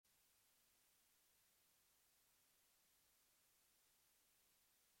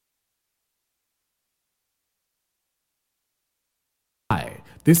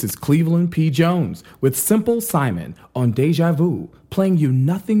This is Cleveland P. Jones with Simple Simon on Deja Vu, playing you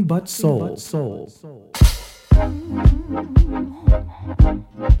nothing but soul.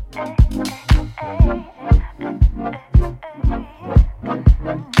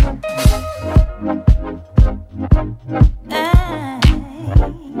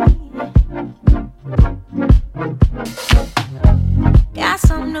 Got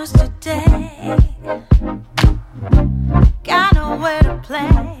some news today. Got nowhere to play.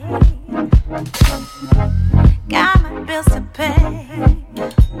 Got my bills to pay.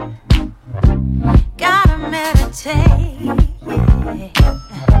 Gotta meditate.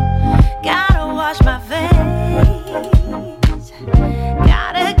 Gotta wash my face.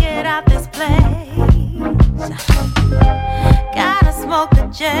 Gotta get out this place. Gotta smoke a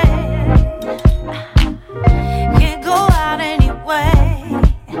J. Can't go out anyway.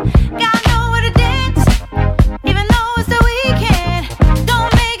 Got nowhere to dance, even though it's the weekend.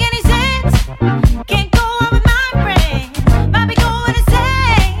 Don't make any sense. Can't go out with my friends. Might be going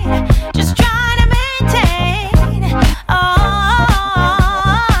insane. Just trying to maintain.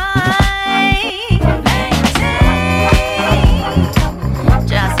 Maintain.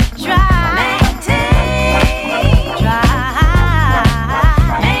 Just try. Maintain. Try.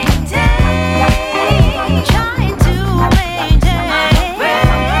 Maintain. Trying to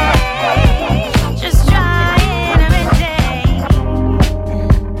maintain. Just trying to maintain.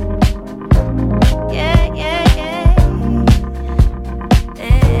 Yeah.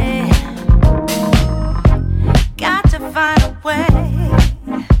 Got to find a way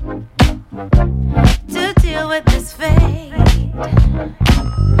to deal with this fate.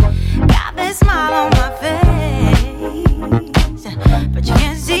 Got this smile on my face, but you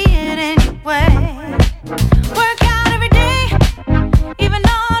can't see it anyway. Work out every day, even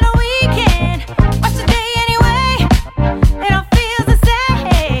on a weekend. What's the day anyway? It all feels the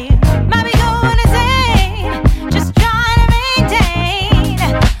same. Might be going insane. Just trying to maintain.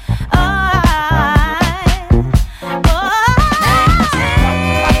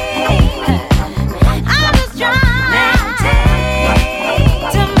 I'm just trying to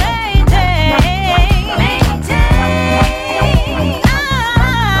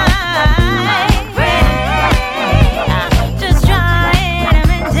just trying to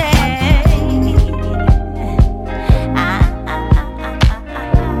maintain.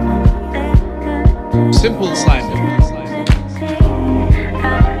 Simple Simon.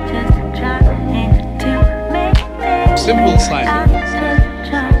 Simple Simon.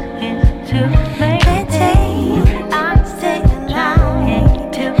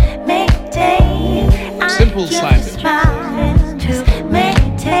 Simple Simon.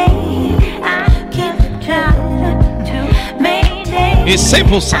 It's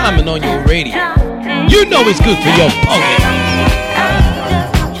Simple Simon on your radio. You know it's good for your pocket.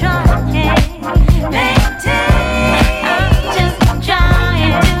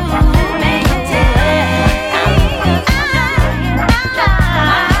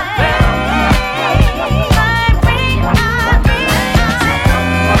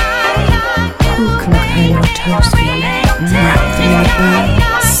 Who can curl your toes for you and wrap them in a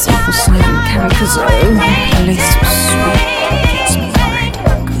bow? Simple Simon Carricker's own place so sweet. Gets me right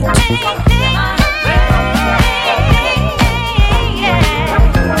good.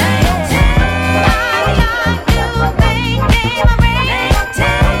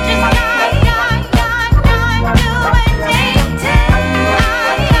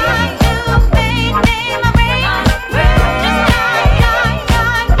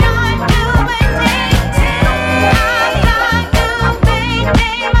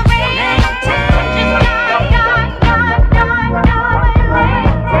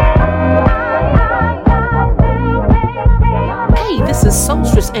 This is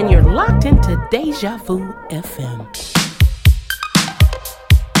Solstice, and you're locked into Deja Vu FM.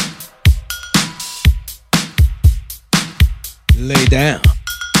 Lay down.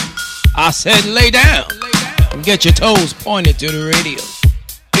 I said lay down. And get your toes pointed to the radio.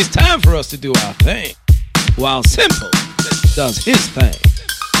 It's time for us to do our thing, while Simple does his thing.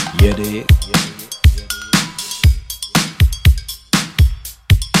 You dig?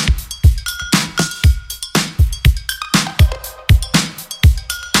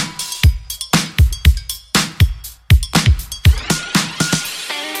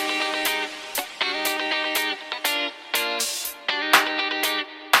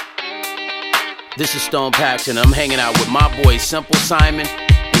 This is Stone Paxton. I'm hanging out with my boy Simple Simon,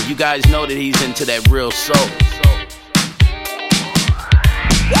 and you guys know that he's into that real soul.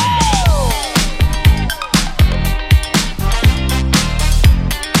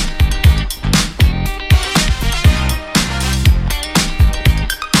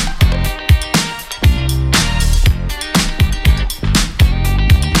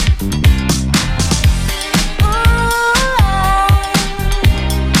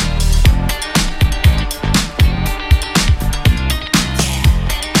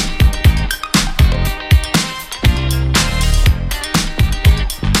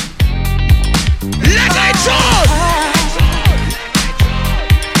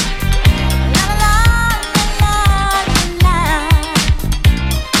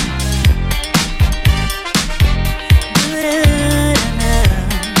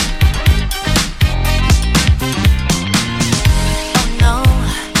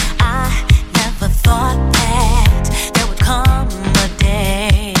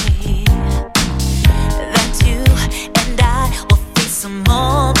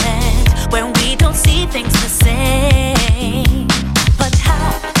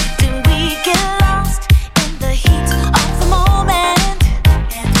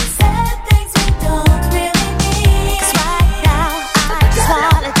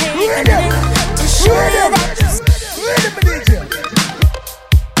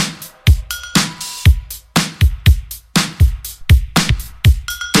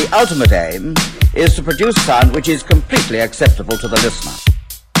 ultimate aim is to produce sound which is completely acceptable to the listener.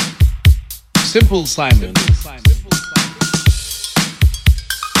 Simple Simon.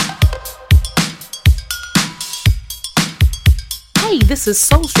 Hey, this is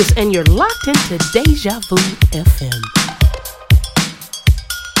Solstice, and you're locked into Deja Vu FM.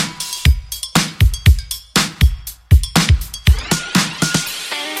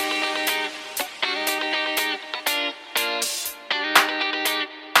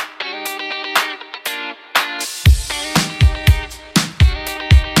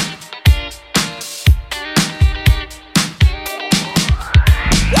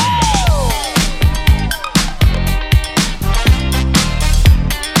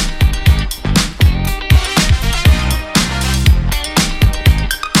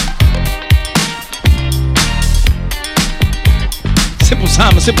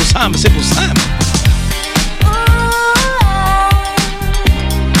 Simple Simon, Simple Simon.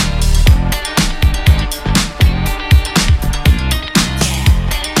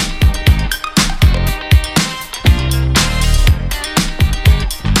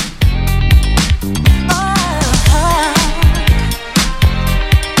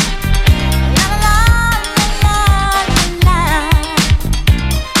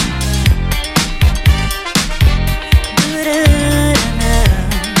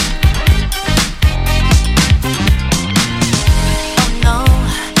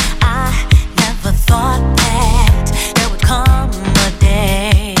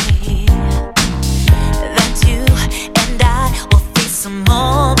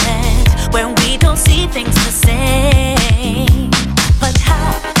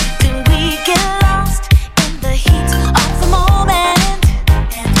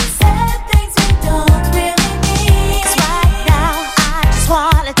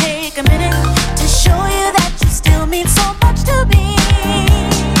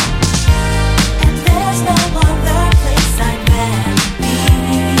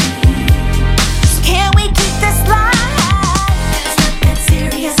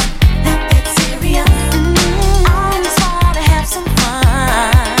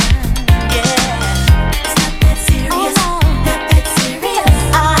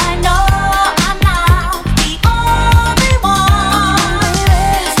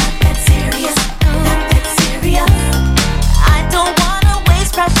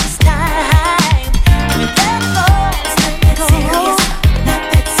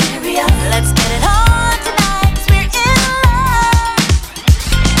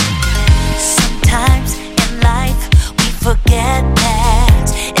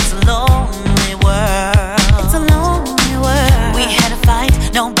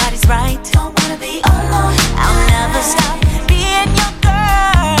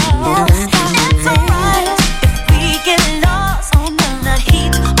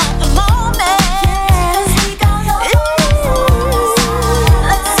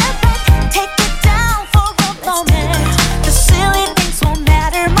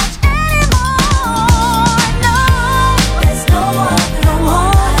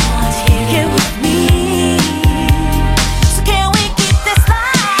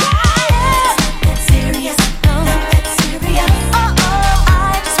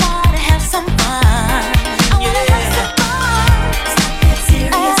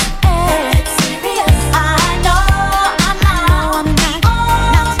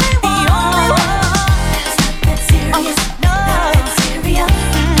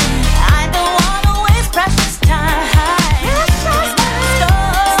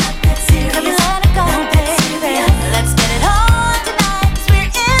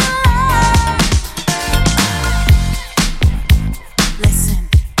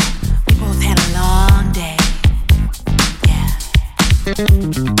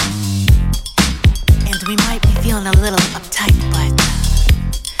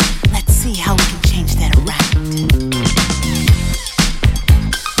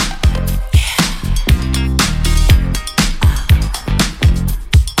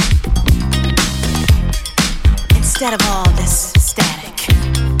 Instead of all this static,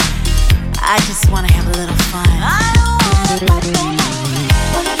 I just want to have a little fun. I don't want to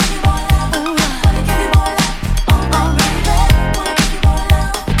wanna give you more love, wanna give you more love, oh baby, wanna give you more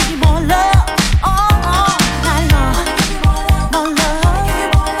love, give you more love, all night long, more love,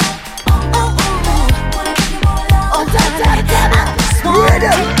 wanna give you more love, oh baby, I just want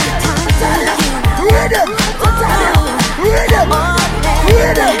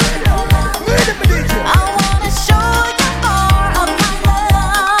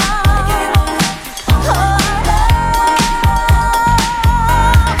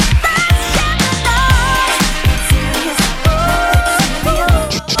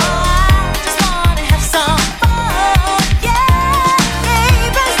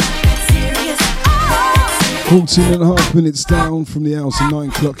 14.5 minutes down from the hours of 9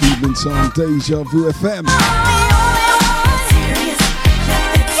 o'clock evening time. Deja Vu FM.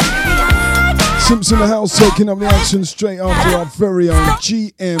 Simpson the House taking up the action straight after our very own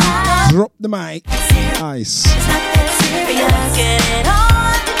GM. Drop the mic. Ice.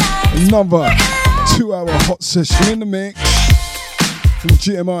 Another 2-hour hot session in the mix from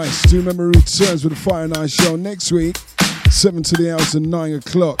GM Ice. Do remember returns with the Fire and Ice show next week, 7 to the hours of 9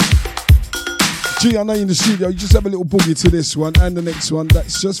 o'clock. G, I know you're in the studio, you just have a little boogie to this one and the next one.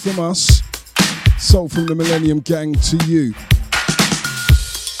 That's just from us. Soul from the Millennium Gang to you.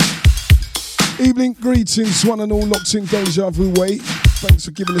 Evening greetings, one and all locked in Deja Vu way. Thanks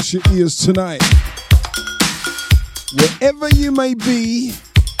for giving us your ears tonight. Wherever you may be,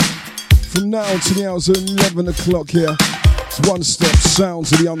 from now to the hours of 11 o'clock here, it's one-step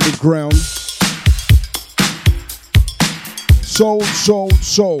sounds of the underground. Soul, soul,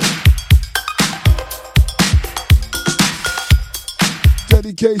 soul.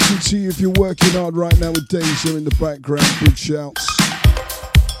 Dedication to you if you're working hard right now with Deja in the background. Big shouts.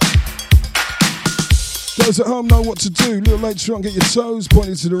 Those at home know what to do. A little later on, get your toes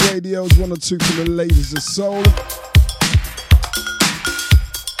pointed to the radios. 1 or 2 from the ladies of soul.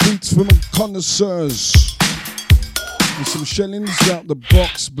 Beats from connoisseurs. And some shellings out the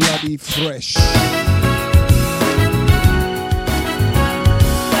box, bloody fresh.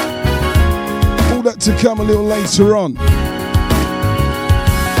 All that to come a little later on.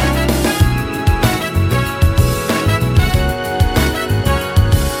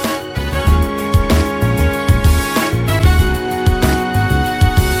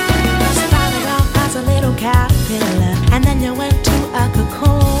 And then you went to a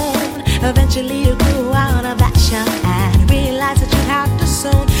cocoon. Eventually you grew out of that shell and realized that you have to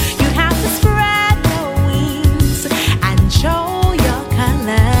soon. You have to spread your wings and show your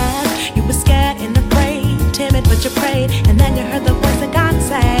colors. You were scared and afraid, timid but you prayed. And then you heard the voice of God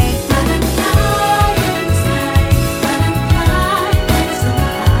say,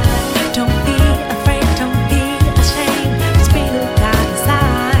 don't be afraid, don't be ashamed. Just be who God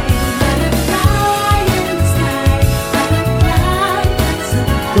designed.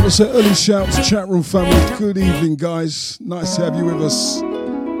 Got to say early shout to chat room family. Good evening, guys. Nice to have you with us.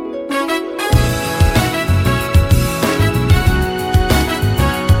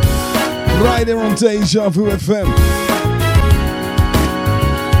 Right there on Deja Vu FM.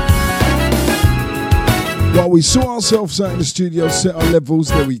 While we saw ourselves out in the studio, set our levels.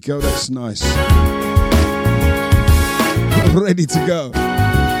 There we go. That's nice. Ready to go.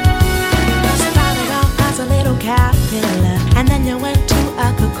 Started off as a little caterpillar, and then you went to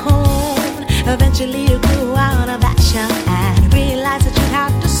a cocoon. Eventually you grew out of that shell and realized that you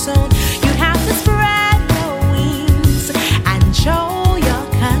have to soon. You have to spread your wings and show your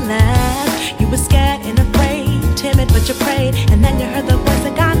colors. You were scared and afraid, timid but you prayed. And then you heard the voice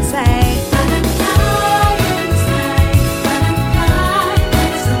of God say,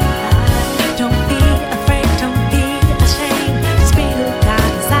 don't be afraid, don't be ashamed. Just be who God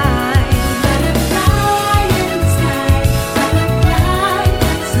designed.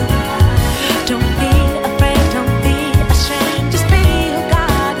 Don't be afraid, don't be ashamed. Just be who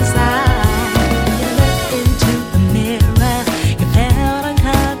God designed. When you look into the mirror, you fell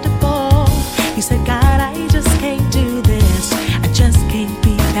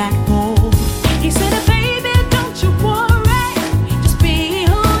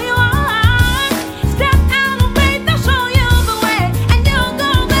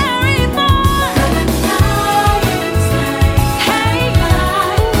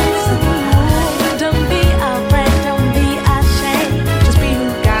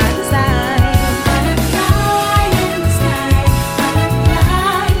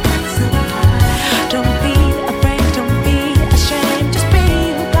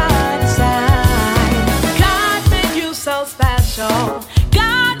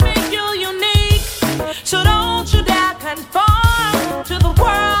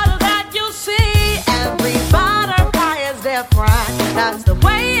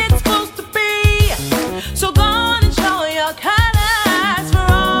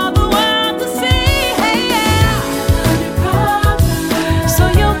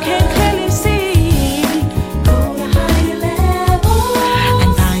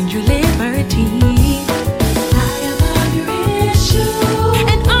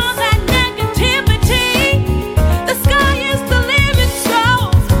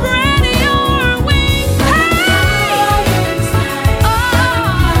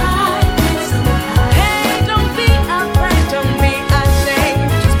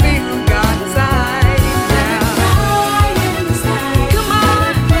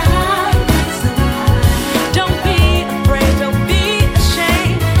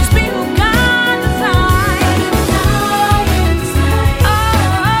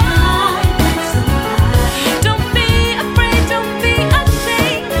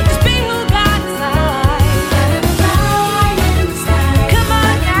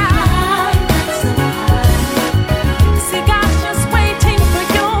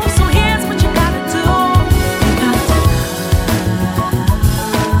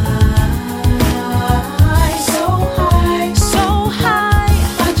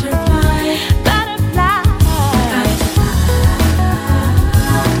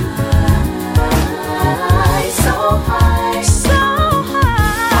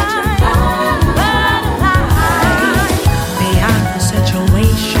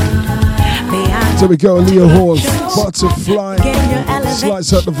There we go, Leo Hall, Butterfly,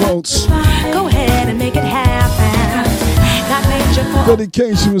 slides out the votes. Go ahead and make it happen. God made you for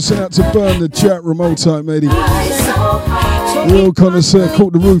Dedication was sent out to Burn the chat remote time, matey. Real connoisseur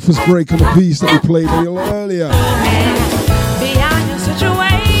caught the rufus break on the piece that we played a little earlier. beyond your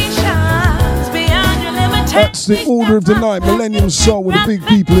situations, beyond your limitations. That's the order of the night. Millennium Soul with the big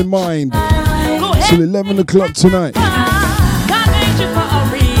people in mind. Till 11 o'clock tonight. God made you for a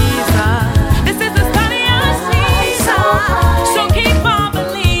reason. This is the start of your season. So keep on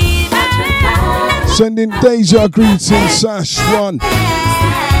believing. Sending Deja greetings, Sash 1.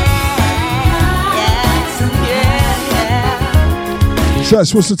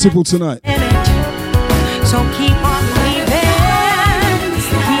 Sash, what's the tipple tonight? So keep on believing.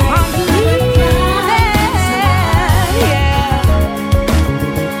 Keep on believing. Yeah.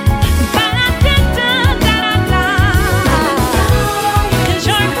 Cause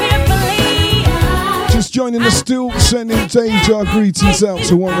you're fearfully Just joining us, still sending Deja greetings out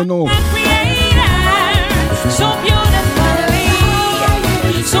to one and all. created so beautifully.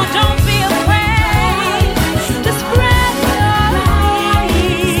 So don't be afraid to spread your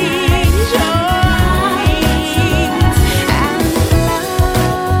wings,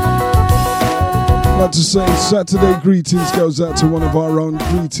 I'd like to say Saturday greetings goes out to one of our own.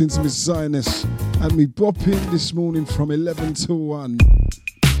 Greetings, Miss Zionist. And me bopping this morning from 11 to 1.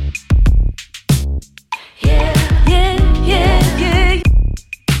 yeah, yeah, yeah,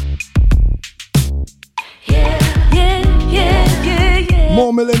 yeah.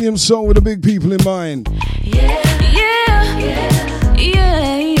 More Millennium Soul with the big people in mind.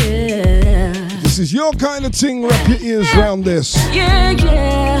 This is your kind of thing. Wrap your ears round this.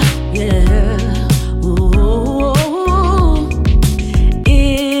 Ooh,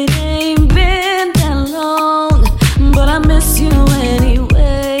 it ain't been that long, but I miss you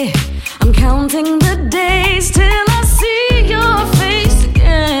anyway. I'm counting the days till I see your face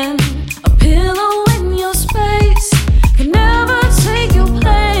again. A pillow in your space can never take your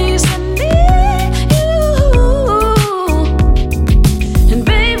place. I need you, and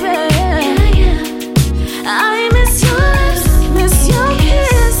baby, I miss your lips, miss your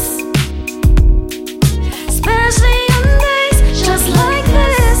kiss, especially on days just like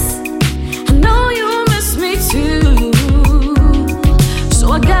this. I know you miss me too,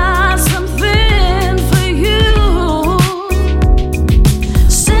 so I got something for you.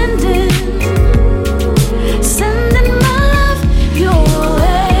 Sending my love your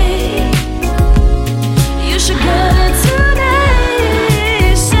way. You should get it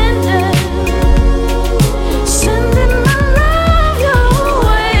today. Sending my love your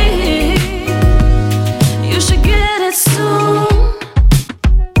way. You should get it soon.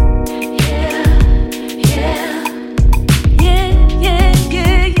 Yeah, yeah, yeah, yeah,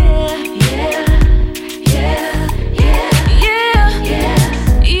 yeah,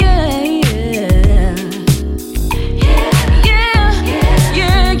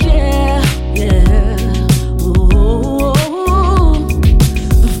 yeah, yeah,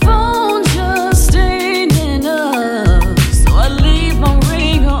 the phone just ain't enough, so I leave my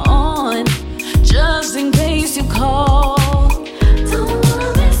ringer on just in case you call. Don't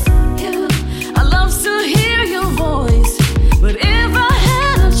wanna miss you. I love to hear your voice, but if I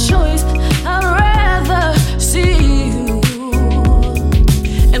had a choice, I'd rather see you.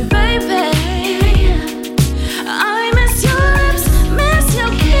 And baby, I miss your lips, miss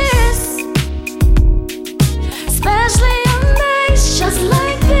your kiss, especially on days just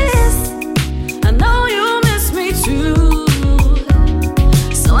like this. I know you miss me too,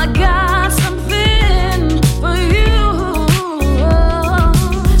 so I got something for you.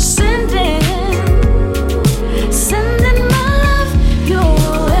 Sending my love your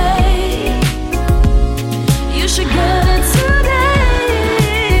way. You should get it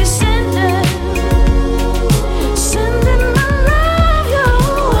today. Sending my love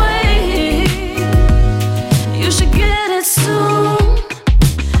your way. You should get it soon.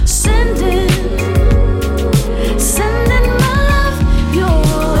 Sending my love your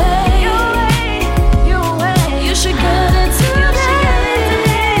way. Your way. You should get it today.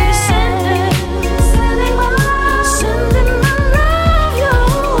 Sending my love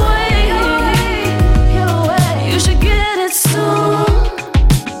your way. You should get it soon.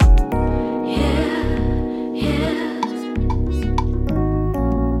 Yeah, yeah,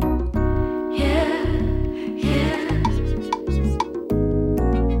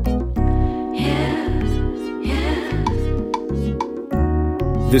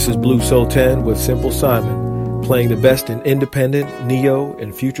 This is Blue Soul 10 with Simple Simon, playing the best in independent, neo,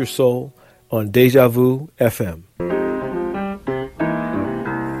 and future soul on Deja Vu FM.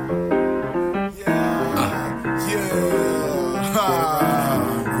 Yeah.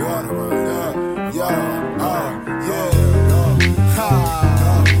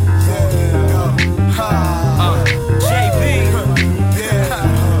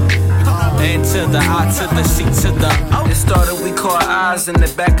 eyes in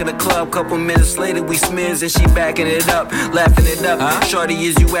the back of the club. Couple minutes later, we smears and she backing it up, laughing it up. Shorty,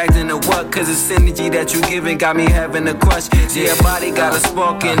 is you acting or what? Cause it's energy that you giving got me having a crush. See, her body got a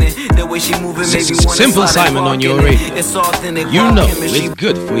spark in it. The way she moving made me wanna Simple Simon on your radio. It's authentic. You know it's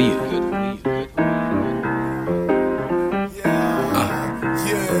good for you.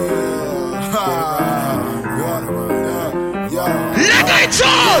 Let it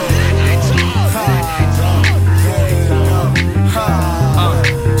talk!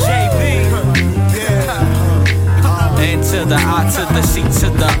 To the I to the C to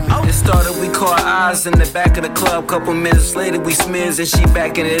the O. It started, we caught eyes in the back of the club. Couple minutes later, we smears and she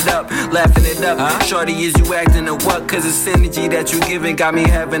backing it up, laughing it up. Shorty, is you acting or what? Cause it's energy that you giving got me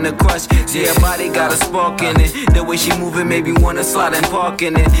having a crush. See, her body got a spark in it. The way she moving made me wanna slide and park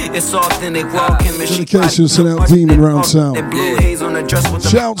in it. It's authentic, raw chemistry. Dedication sent out Demon round sound.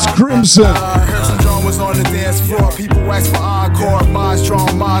 Shouts Crimson. Some drummers on the dance floor. People wax for encore. Minds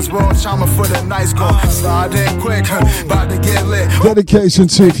strong, minds world. Chama for the nice call. Slide in quick, about to get lit. Dedication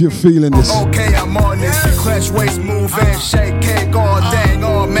to if you're feeling this. Okay, I'm on this. Clench waist, move and shake, cake all dang,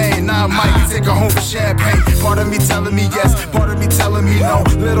 all main. Now I might take her home for champagne. Part of me telling me yes, part of me telling me no.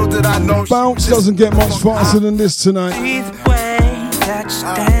 Little did I know. Bounce doesn't get much faster than this tonight.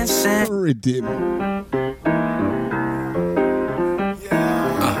 Redeem.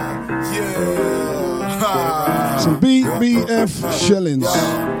 Some BBF shillings.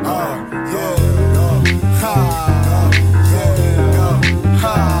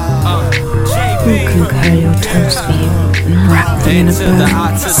 Who can curl your toes for you and wrap them in a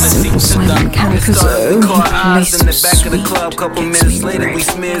bow? Simple Simon Calicazo. Caught eyes in the back of the club. Couple minutes later, we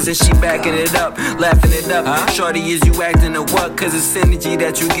smears and she backing it up, laughing it up. Shorty, is you acting or what? Cause it's energy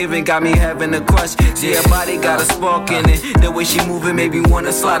that you giving got me having a crush. See, her body got a spark in it. The way she moving made me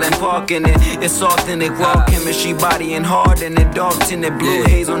wanna slide and park in it. It's authentic, raw chemistry, body and hard in it. Dark tinted blue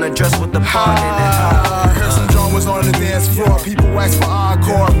haze on the dress with the part in it. Heard some drummers on the dance floor. People wax for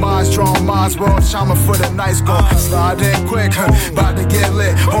encore. Minds strong, minds world. Chama for the nice call. Slide in quick, about to get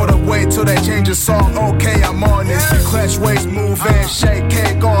lit. Hold up, wait till they change the song. Okay, I'm on this. Clench waist, move and shake,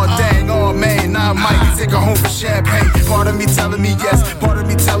 cake all dang, all main. Now I might take her home for champagne. Part of me telling me yes, part of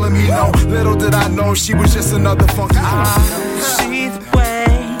me telling me no. Little did I know she was just another funky hoe. See the way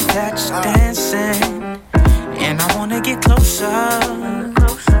that you're dancing, and I wanna get closer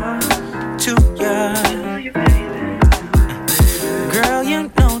to you. Girl, you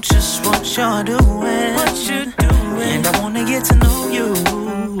know just what you're doing, and I wanna get to know you a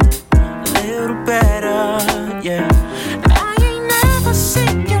little better, yeah. I ain't never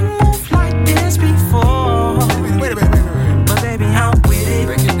seen you move like this before. Wait, but baby, I'm with it.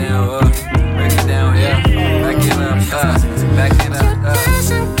 Break it down, yeah. Back it up, back it up. You're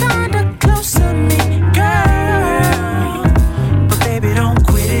dancing kinda close to me, girl, but baby, don't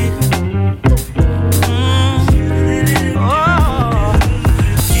quit it.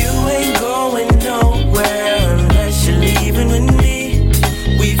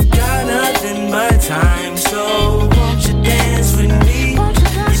 Time, so won't you dance with me?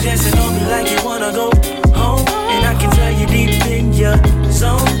 You're dancing on me like you wanna go home, and I can tell you deep in your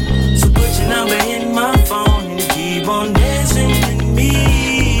zone. So put your number in my phone and keep on dancing with me.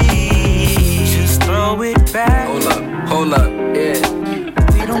 Just throw it back. Hold up, yeah.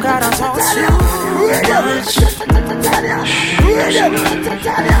 We don't gotta talk too much. Just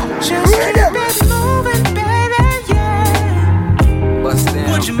keep it moving, baby, yeah.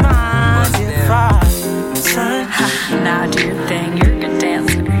 Would you mind? Now do your thing, you're a good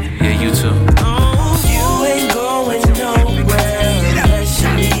dancer. Yeah, you too. Oh, you ain't going nowhere unless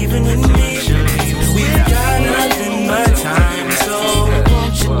you're leaving with me. We've got nothing but time, so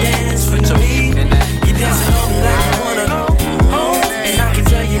won't you dance with me? You're dancing on me like you wanna go home, and I can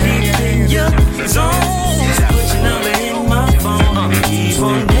tell you deep in your zone. Just put your number in my phone and keep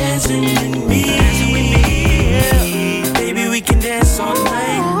on dancing with me. Baby, we can dance all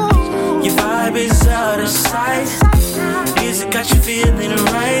night. Your vibe is out of sight. Music got you feeling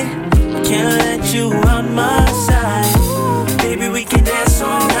right. Can't let you out my side. Baby, we can dance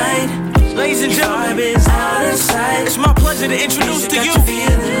all night. Ladies and gentlemen, is out of sight. It's my pleasure to introduce to you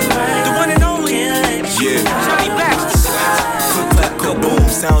the one and only Johnny Baxter. Kaboom,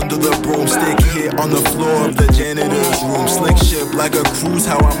 sound of the broomstick hit on the floor of the janitor's room. Slick ship like a cruise,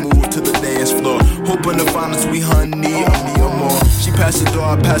 how I move to the dance floor. Hoping to find a sweet honey or me or more. She passed the door,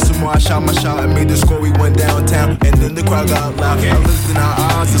 I passed some more. I shot my shot and made the score. We went downtown, and then the crowd got loud. I looked in her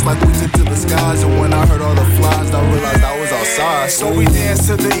eyes, it's like we took to the skies. And when I heard all the flies, I realized I was outside. So we danced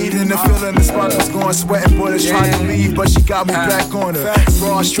to the evening, the feeling, the spot was going sweating. Boys tried to leave, but she got me back on her.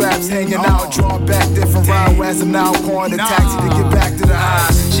 Raw straps hanging out, draw back, different ride. As I'm now calling the taxi to get back back to the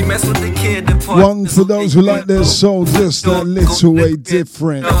house. She messed with the kid. One for those who like their soul just that little way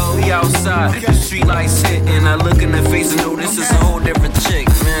different. Oh, we outside, the street lights hit, and I look in her face and know this is a whole different chick,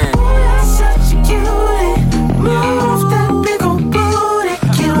 man.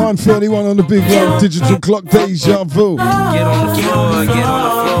 9:31 on the big one, digital clock, Deja Vu. Get on the floor, get on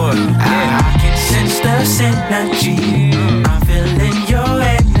the floor. Yeah. I can sense the synergy. I'm feeling your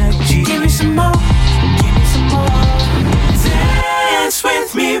energy. Give me some more, give me some more. Dance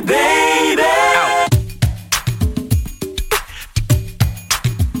with me, baby.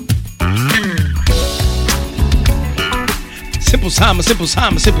 Simple Simon, Simple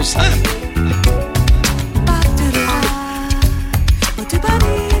Simon, Simple Simon.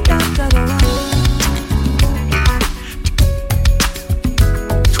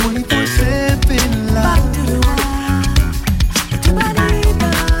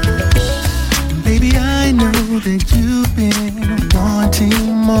 Baby, I know that you've been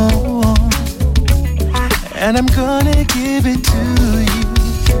wanting more, and I'm gonna give it to you.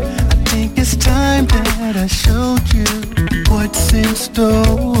 I think it's time that I showed you what's in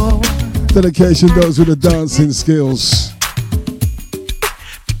store. Dedication those with the dancing skills.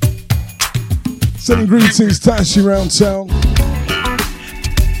 Sending greetings, Tashi round town.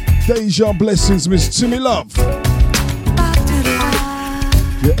 Deja blessings, Miss Timmy Love.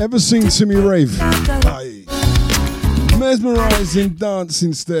 You ever seen Timmy rave? Aye. Mesmerizing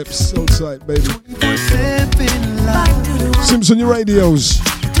dancing steps. So tight, baby. Sims on your radios.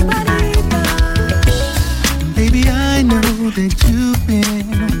 Baby, I know that you've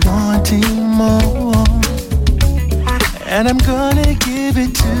been wanting more, and I'm gonna give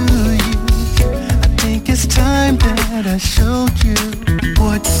it to you. I think it's time that I showed you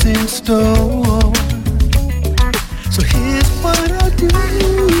what's in store. So here's what I'll do.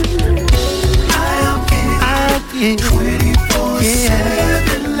 I'll give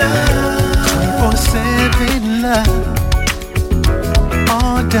 24/7 love. 24/7 love.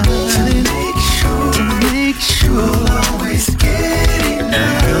 All done to make sure you'll always get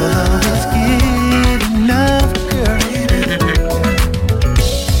enough. You'll always get enough, girl.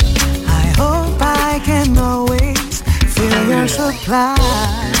 I hope I can always fill your supply.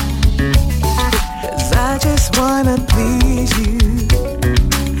 I just wanna please you,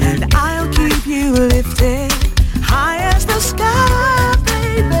 and I'll keep you lifted high as the sky,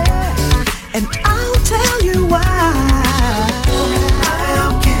 baby, and I'll tell you why.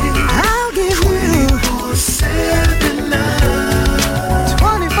 I'll give you 24/7 love.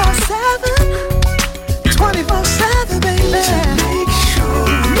 24/7, 24/7, baby. To make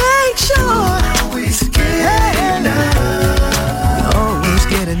sure always get enough. Always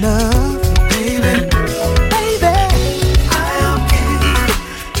get enough, baby.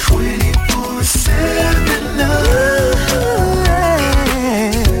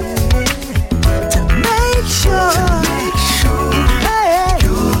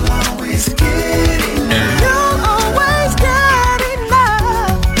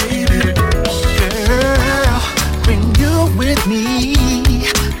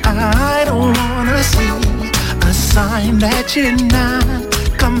 That you're not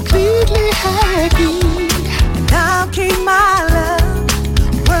completely happy, and I'll keep my love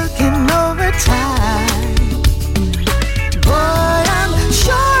working overtime. Boy, I'm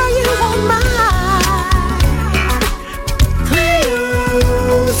sure you won't mind.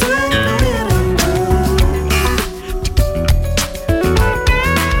 Close and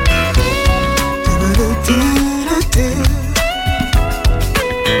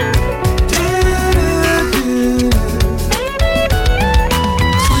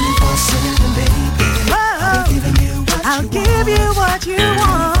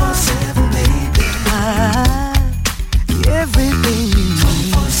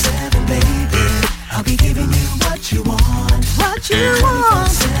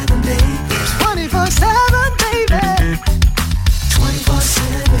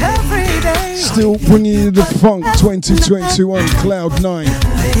Still bringing you the funk 2021 Cloud 9.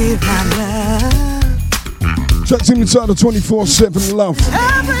 Track team entitled 24/7 Love.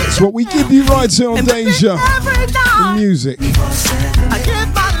 That's what we give you right here on Deja. The music. I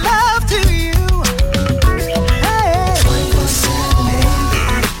give my love to you.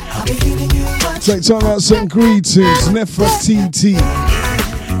 Take time out, send greetings. Nefa TT.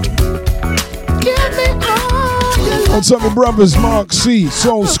 On top of brothers Mark C,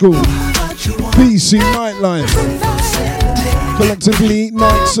 Soul School, PC Nightlife, collectively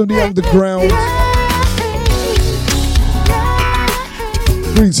Knights of the Underground.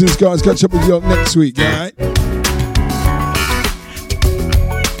 Greetings, guys. Catch up with you next week, alright?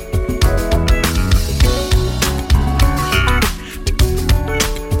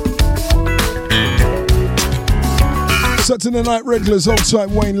 Saturday night regulars, old type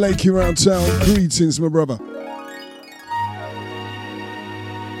Wayne Lakey around town. Greetings, my brother.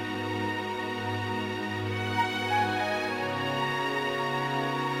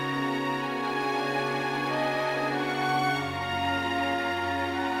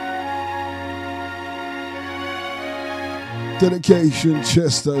 Dedication,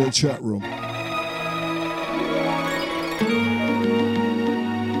 Chester, the chat room.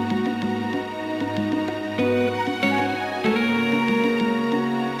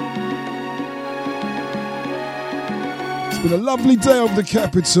 It's been a lovely day of the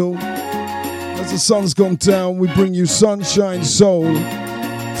capital. As the sun's gone down, we bring you Sunshine Soul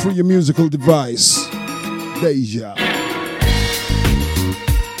through your musical device, Deja.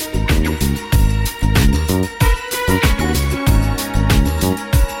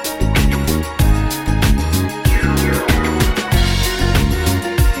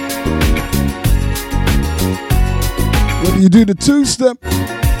 You do the two-step,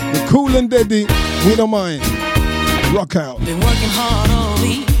 the cool and deady, we don't mind. Rock out. Been working hard all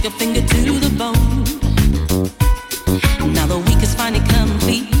week, your finger to the bone. Now the week is finally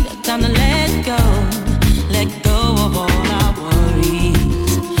complete, time to let go of all our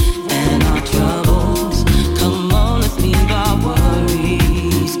worries and our troubles. Come on, let's leave our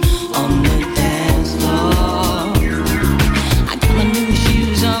worries on the dance floor. I got my new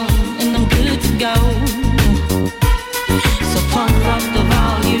shoes on and I'm good to go. Pump up the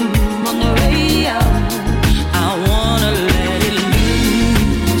volume on the radio. I wanna let it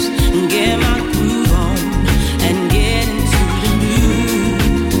loose, get my groove on, and get into the mood.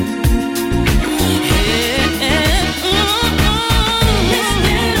 Let's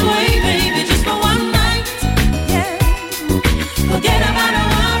get away, baby, just for one night. Yeah. Forget about our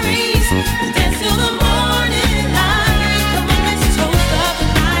worries, dance till the morning light. Come on, let's toast up the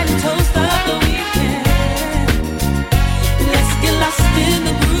night and toast up the weekend. Let's get lost in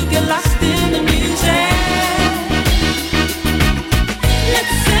the groove, get lost in the music.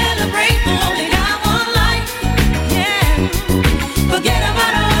 Let's celebrate, we only got one life. Yeah. Forget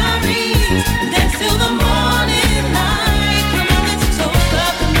about our worries, dance till the morning light. Come on, let's toast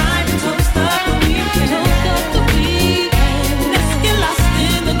up the night and toast up the weekend. Toast up the weekend. Let's get lost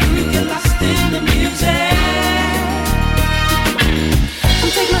in the groove, get lost in the music.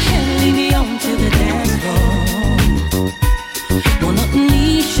 Come take my hand, lead me on to the dance floor. Wanna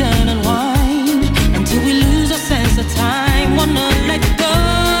unleash and unwind until we lose our sense of time. Wanna let go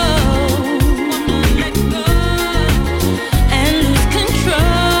and lose control.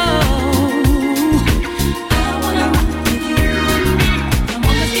 I wanna rock with you. Come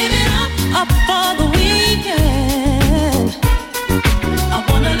on, let's give it up for the weekend. I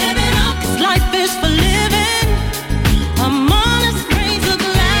wanna live it up, 'cause life is for living. I'm on, let's raise a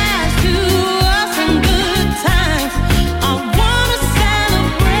glass to us and good times. I wanna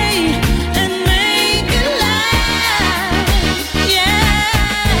celebrate and make it last. Yeah.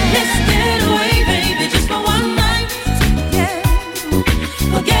 Let's get away, baby, just for one night. Yeah.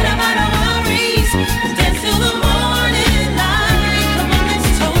 Forget about our worries, dance till the morning light. Come on, let's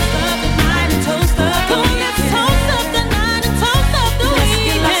toast up the night and toast up the weekend. Let's toast up the night and toast up the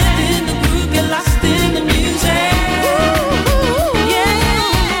weekend. Let's get lost in the groove, get lost in the music. Yeah.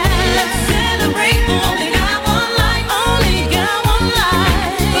 Let's celebrate, we only got one life. Only got one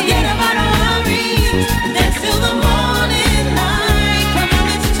life. Forget about our worries, dance till the morning light. Come on,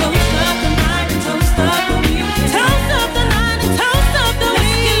 let's toast up the night and toast up the weekend. Toast up the night and toast up the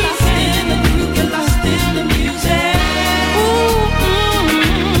weekend. Let's get lost in the groove, get lost in the music.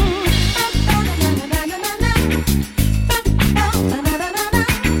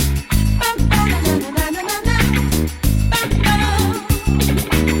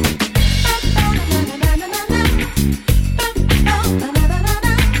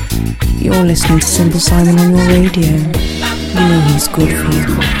 You're listening to Simple Simon on your radio. You know he's good for you.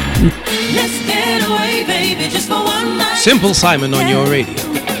 Let's get away, baby, just for one night. Simple Simon on your radio.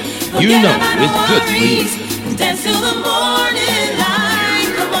 You know it's good for you. Dance till the morning light.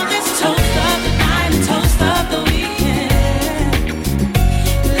 Come on, let's toast up the night and toast up the weekend.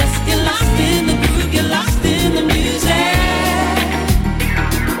 Let's get lost in the groove, get lost in the music.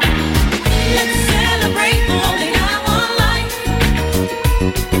 Let's celebrate, we only got one life.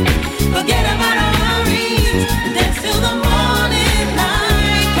 Forget about our worries, dance till the morning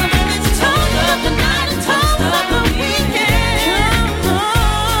light. Come on, let's toast up the night and toast up the weekend.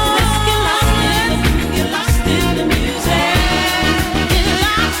 Let's get lost in the groove, get lost in the music.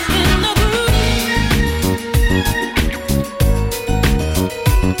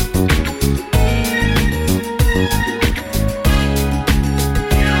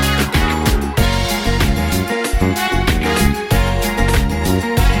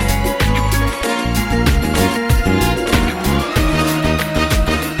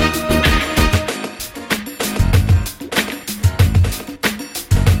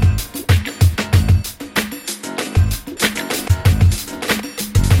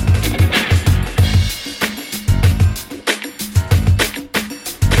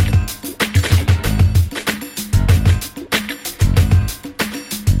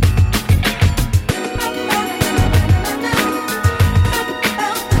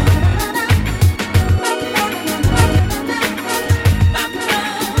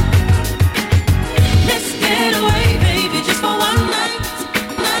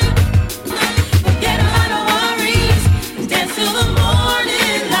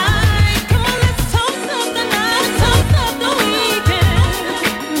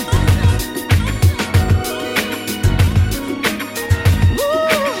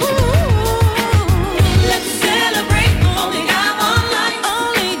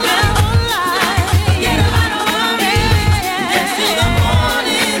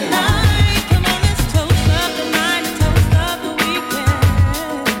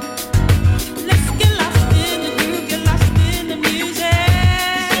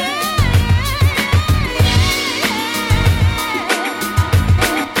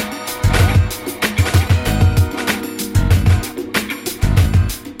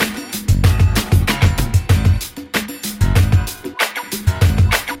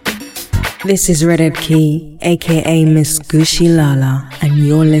 This is Redhead Key, aka Miss Gushy Lala, and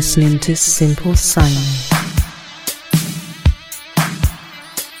you're listening to Simple Simon.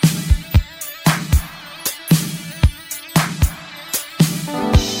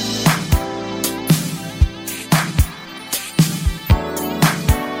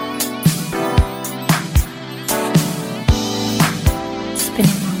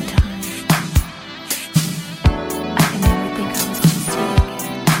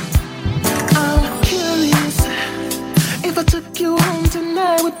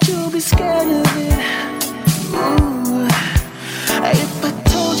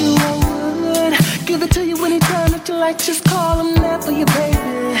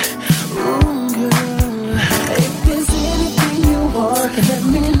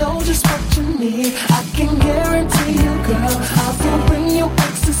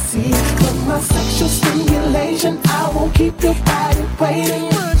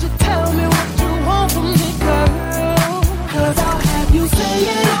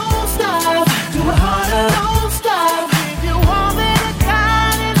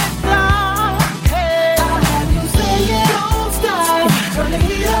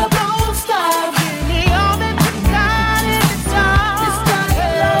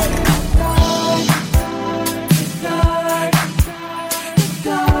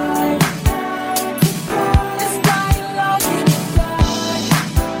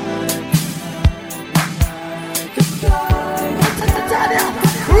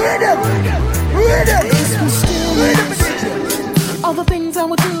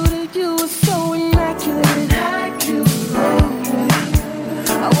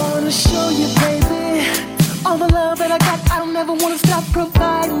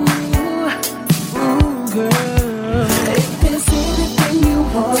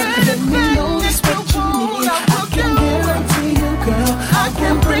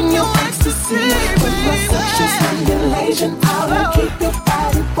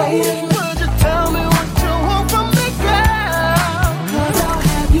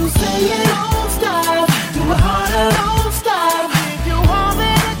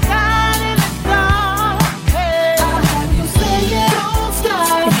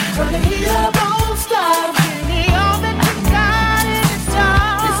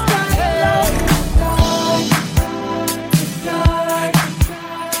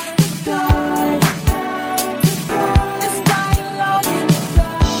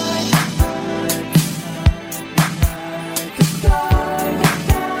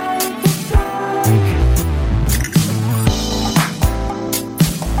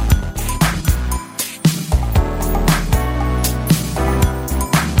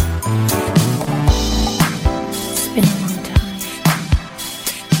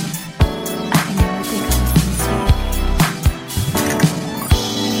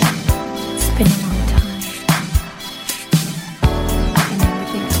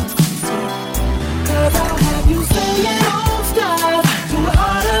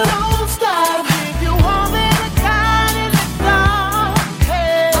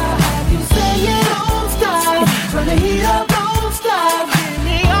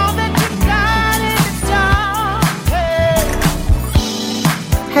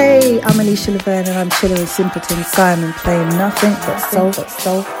 And I'm chilling with Simpleton Simon, playing nothing but soul.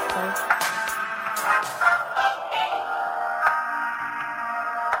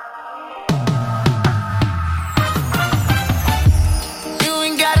 You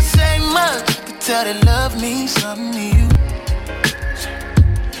ain't gotta say much, you can tell that love means something to you.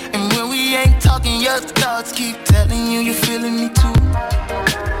 And when we ain't talking, your thoughts keep telling you you're feeling me too.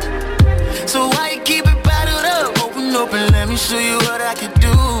 So why you keep it bottled up? Open up and let me show you what I can do.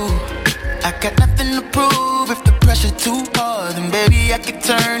 I got nothing to prove. If the pressure too hard, then baby I can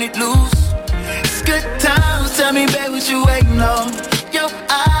turn it loose. It's good times, tell me babe what you waiting on. Your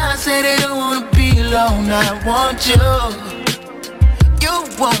eyes say they don't wanna be alone. I want you, you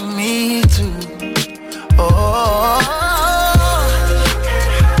want me too. Oh,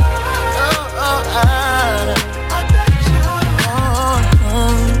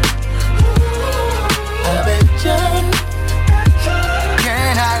 I bet you.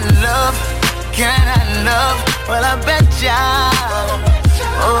 Can I love? Well, I bet ya.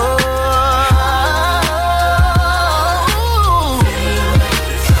 Oh.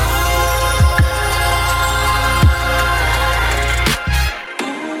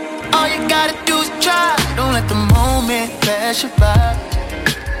 All you gotta do is try. Don't let the moment pass you by.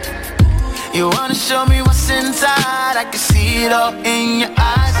 You wanna show me what's inside? I can see it all in your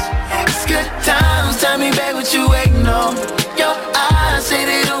eyes. It's good times. Tell me, babe, what you waiting on? Your eyes say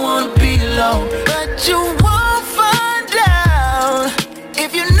they don't wanna be alone, but you won't find out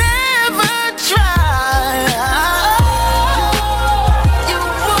if you never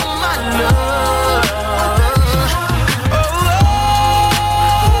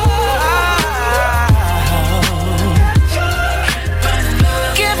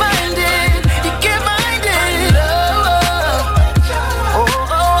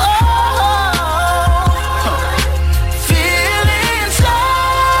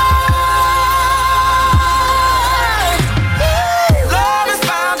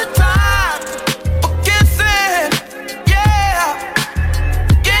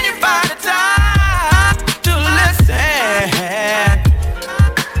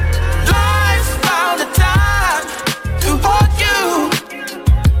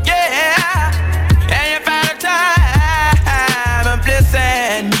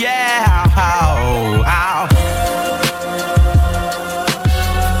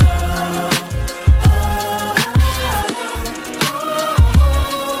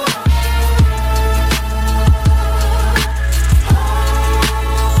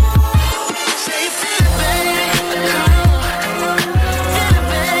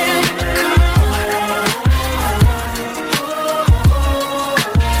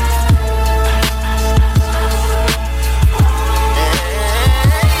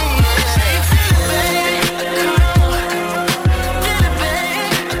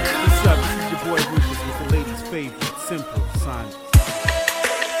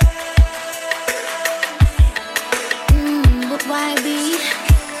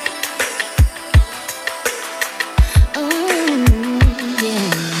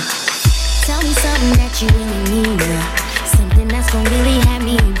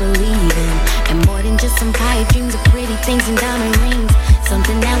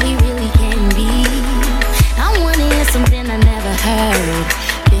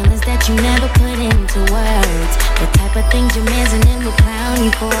around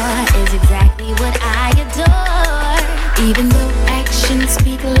you for is exactly what I adore. Even though actions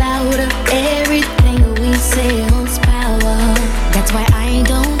speak louder, everything we say holds power. That's why I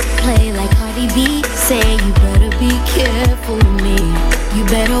don't play like Cardi B. Say you better be careful with me. You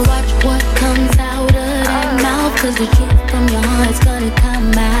better watch what comes out of that mouth, cause the truth from your heart's gonna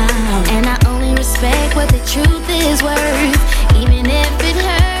come out. And I only respect what the truth is worth, even if it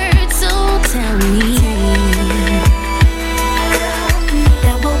hurts. So tell me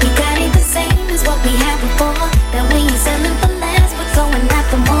that what we got ain't the same as what we had before. That we ain't selling for less, but going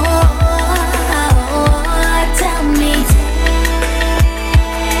after more. Tell me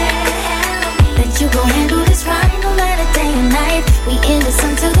that you gon' handle this right no matter day and night. We in this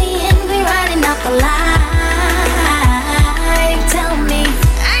until the end, we riding out for life. Tell me,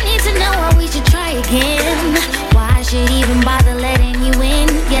 I need to know why we should try again. Why I should even bother letting you in.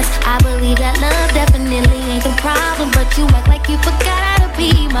 Yes, I believe that love definitely ain't the problem, but you act like you forgot how to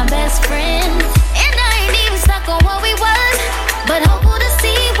be my best friend. And I ain't even stuck on what we was, but hopeful to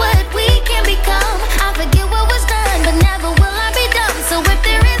see what we can become. I forget what was done, but never will I be dumb. So if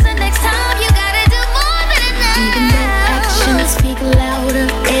there is a next time, you gotta do more than enough. Even though actions speak louder,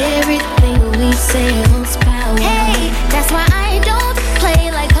 everything we say holds power. Hey, that's why I don't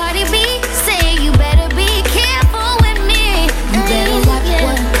play like Cardi B. Say you better be careful with me. You better watch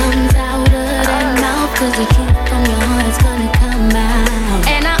what comes out of that mouth, cause the truth from your heart is gonna come out.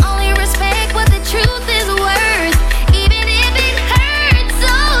 And I only respect what the truth is worth, even if it hurts.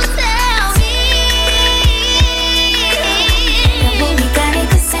 So tell me that what we got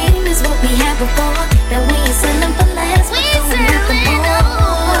ain't the same as what we had before. That we ain't selling for less, we ain't selling for more.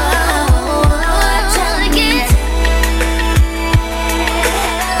 Tell me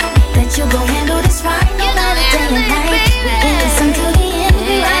that you gon' handle this right no matter day and night. We in this until the end,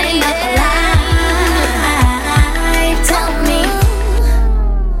 we riding up alive. Tell me,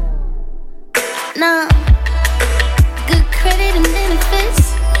 nah, good credit and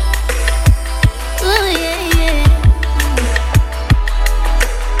benefits. Ooh, yeah, yeah.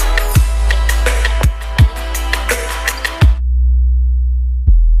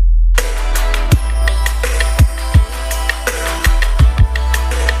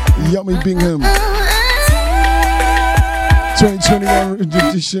 Yummy Bingham 2021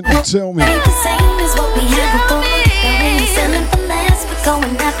 edition. Tell me. Ain't the same as what we had before. That we ain't selling for less, but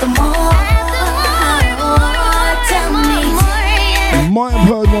going after more. Tell me. You might have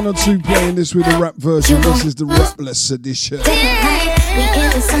heard one or two playing this with a rap version. This is the rapless edition. We in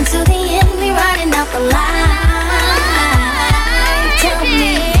this until the end, we riding out for life. Tell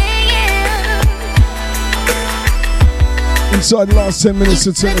me. Inside the last 10 minutes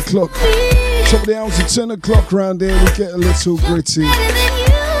to 10 o'clock. Top of the hour to 10 o'clock round here, we get a little gritty.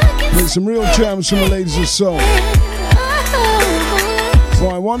 Play some real jams from the ladies of soul.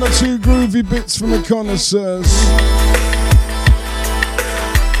 Find one or two groovy bits from the connoisseurs.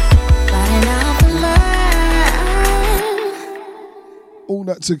 All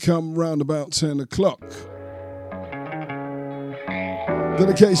that to come round about 10 o'clock.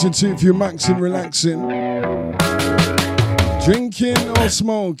 Dedication to if you're maxing, relaxing, drinking or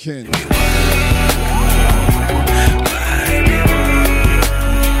smoking.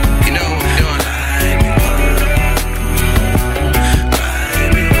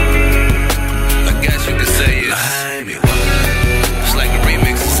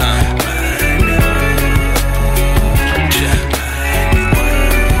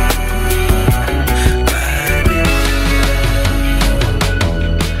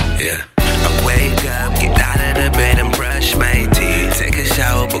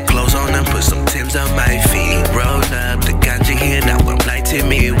 Put clothes on and put some Timbs on my feet. Roll up the ganja here, now I'm lighting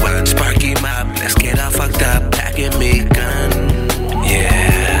me one. Sparky mop, let's get all fucked up, packing me gun. Yeah,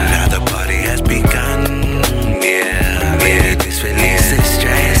 now the party has begun. Yeah, this releases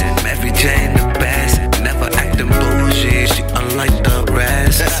stress. Mary Jane the best, never acting bougie, she unlike the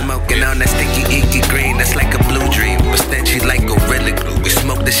rest. Smoking on that sticky icky green, that's like a blue dream. But then she like Gorilla Glue, we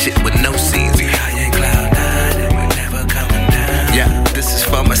smoke the shit with no seeds. We high in cloud nine and we're never coming down. Yeah, this is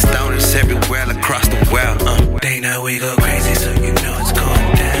for my stoners everywhere across the world. They know we go crazy, so you know it's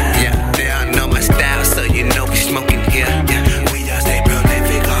going down. Yeah, they all know my style, so you know we smoking here. Yeah, we all stay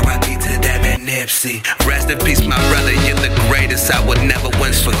prolific, R.I.P. to them and Nipsey. Rest in peace, my brother, you're the greatest. I would never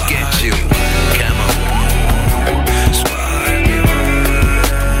once forget you. Come on.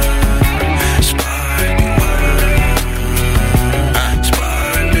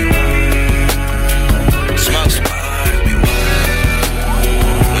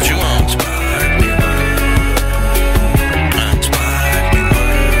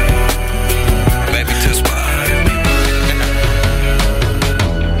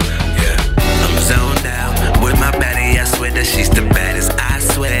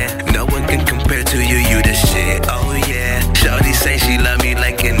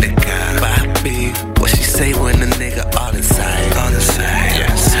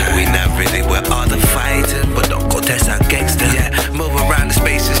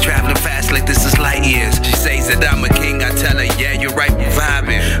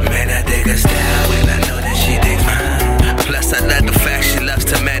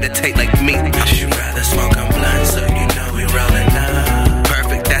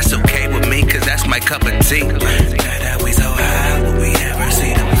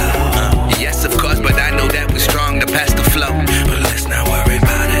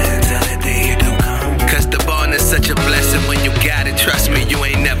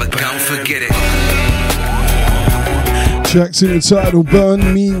 Tracks entitled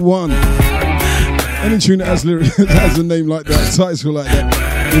Burn Me One. Any tune that has lyrics, has a name like that, title like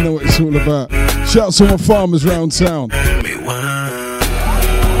that, you know what it's all about. Shout out to my farmers round town.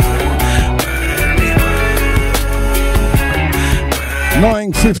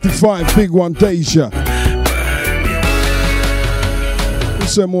 9:55, big one, Deja.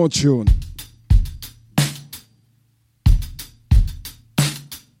 What's that more tune?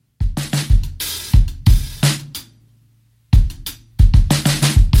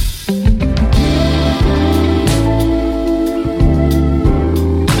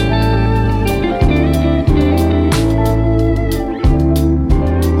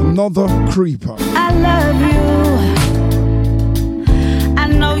 Another creeper. I love you. I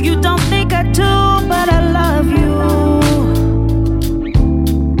know you don't think I do, but I love you.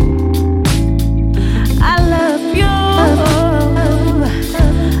 I love you.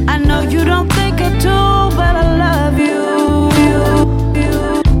 I know you don't think I do, but I love you.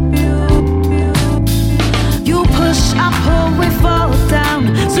 You push, I pull, we fall down.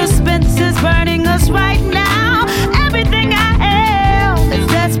 Suspense is burning us right now. Everything I am is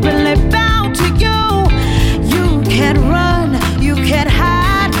desperately bound to you. You can't run, you can't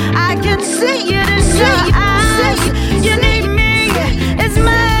hide. I can see it in your eyes. You need me as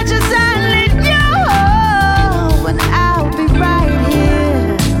much as I need you, and I'll be right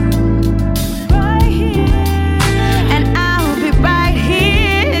here, and I'll be right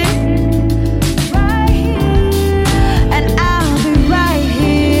here, and I'll be right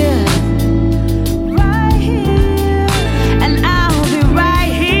here, and I'll be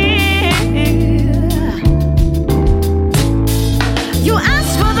right here. You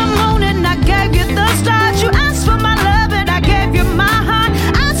asked for the moon and I gave you the stars. You asked for my love and I gave you my heart.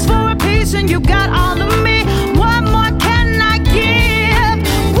 Asked for a piece and you got all of me. What more can I give?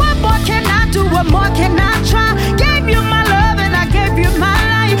 What more can I do? What more can I try? Gave you my love and I gave you my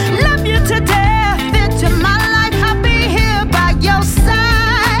life. Love you to death, into my life. I'll be here by your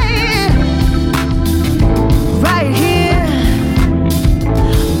side. Right here.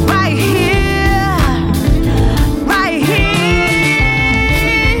 Right here. Right here.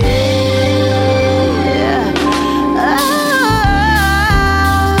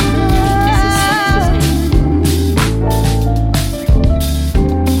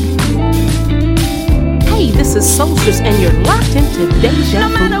 Hey, this is Solstice, and you're locked into Deja No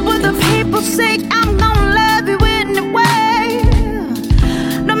Vu. matter what the people say, I'm gonna love you anyway.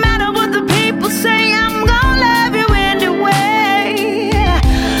 No matter what the people say, I'm gonna love you anyway.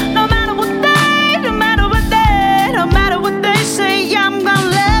 No matter what they, no matter what they, no matter what they say, I'm gonna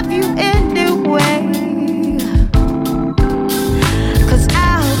love you anyway. 'Cause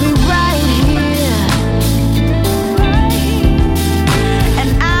I'll be right here, and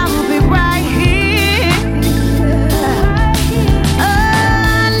I'll be right here.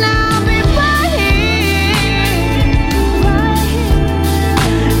 And I'll be right here,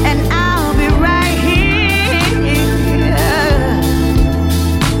 and I'll be right here.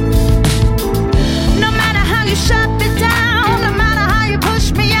 No matter how you shut me down, no matter how you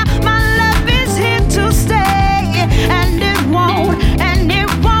push me out, my love is here to stay, and it won't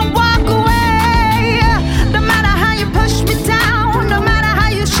walk away. No matter how you push me down, no matter how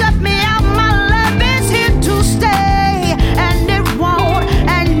you shut me out, my love is here to stay, and it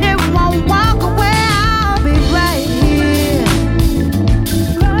won't walk away. I'll be right here,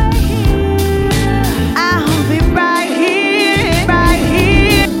 I'll be right here, right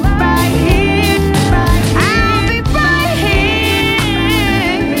here, right here, I'll be right here,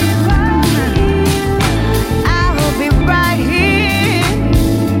 I'll be right here,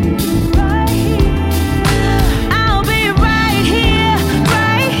 I'll be right here,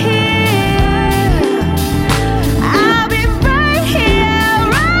 right here, I'll be right here,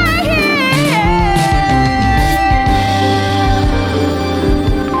 right here.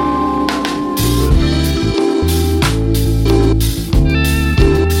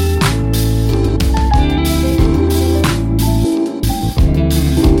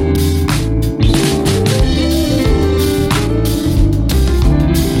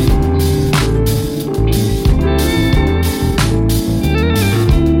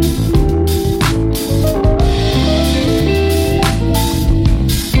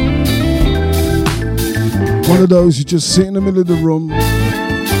 One of those you just sit in the middle of the room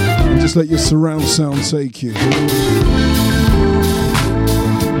and just let your surround sound take you.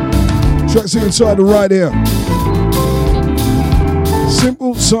 Tracks entitled Right Here.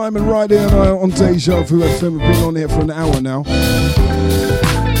 Simple, Simon, Right Here, and I on Deja Vu FM. We've been on here for an hour now.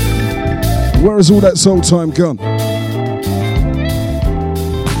 Where has all that soul time gone?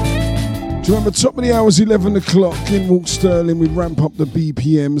 Remember, top of the hour is 11 o'clock. In walk Sterling. We ramp up the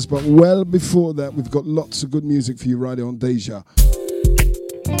BPMs, but well before that, we've got lots of good music for you right here on Deja.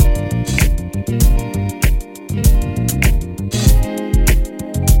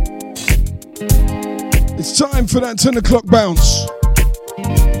 It's time for that 10 o'clock bounce.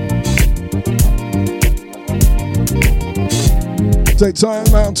 Take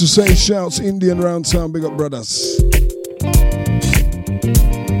time out to say shouts, Indian round town, big up brothers.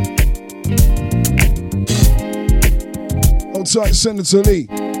 Outside Senator Lee.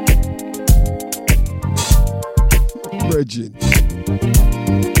 Reggie.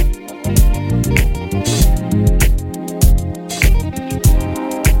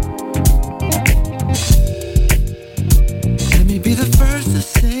 Let me be the first to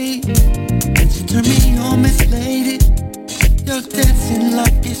say, since you turned me on, Miss Lady, you're dancing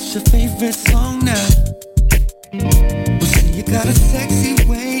like it's your favorite song now. Well, see, you got a sexy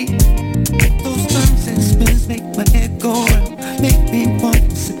way. Those turns and spins make my head go round. Make me want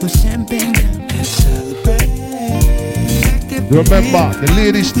to sip a champagne now and celebrate. Remember, the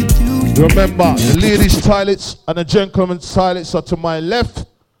ladies' toilets and the gentlemen's toilets are to my left.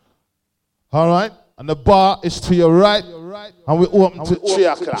 All right, and the bar is to your right, and we open to 3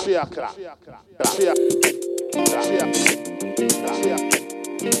 o'clock.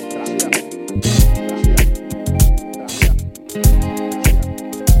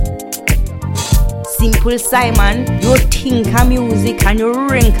 Simple Simon, you think of music and you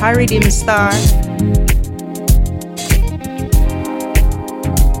rank a rhythm star.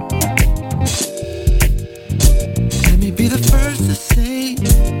 Let me be the first to say,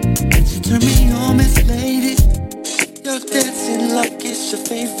 since you turn me on, Miss Lady, you're dancing like it's your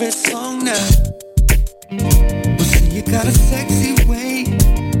favorite song now. Well, see, you got a sexy way.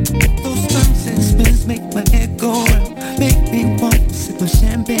 Those turns and spins make my head go round. Make me want to sip a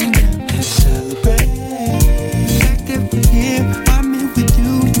champagne now and celebrate. I'm in with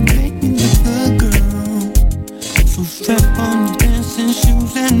you, you make me look good, girl. So strap on your dancing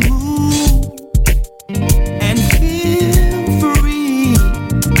shoes and move, and feel free.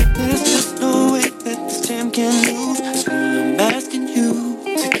 There's just no way that this jam can lose. So I'm asking you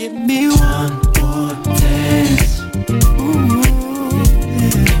to give me one more dance. Ooh,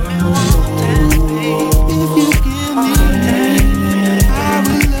 yeah. Give me one more dance, baby. If you give me that, I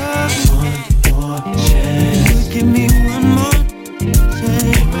will love you. One more chance. Give me one more.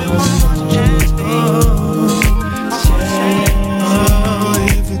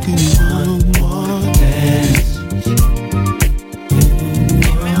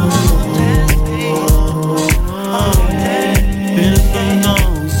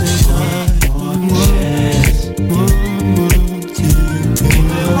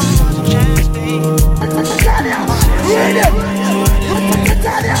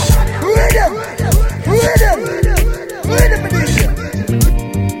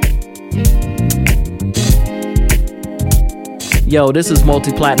 Yo, this is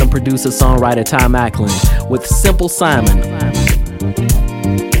multi-platinum producer, songwriter Tom Ackland with Simple Simon. Let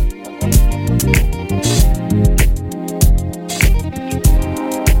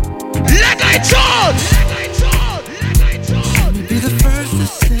me be the first to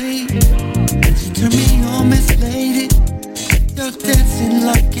say, since you turn me on, Miss Lady, you're dancing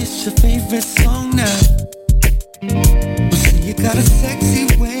like it's your favorite song now. Well, see, you got a sexy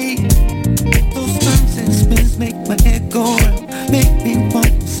way. Those turns and spins make my head go round. Make me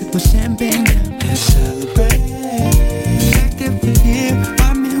want to sip a champagne now and celebrate. Active here,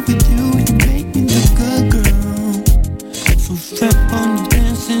 I'm in with you, you make me look good, girl. So strap on your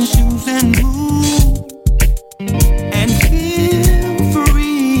dancing shoes and move, and feel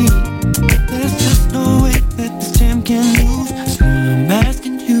free. There's just no way that this jam can lose. So I'm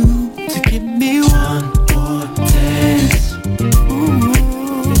asking you to give me one more dance. Ooh,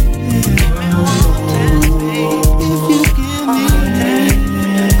 yeah. Give me one more dance, baby. If you give me that,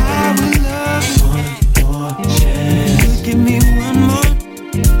 I will love you. One more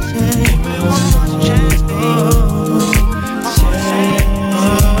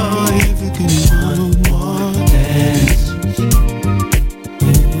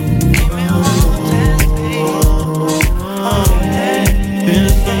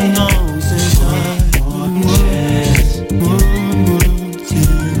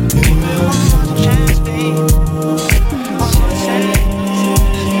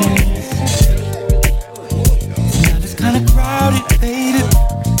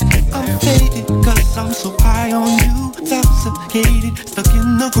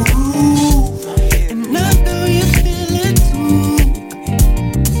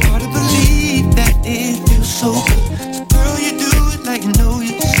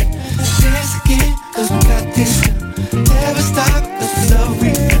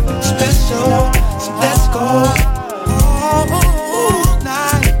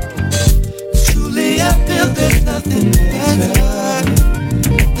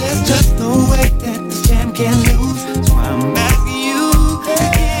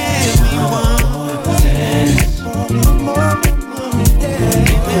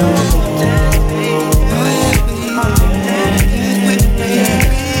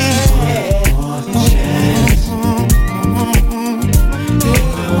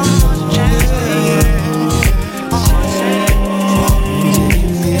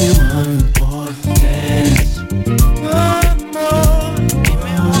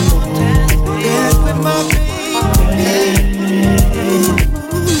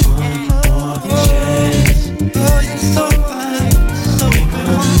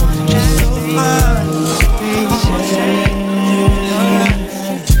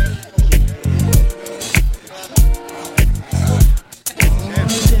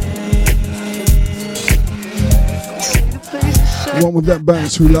of that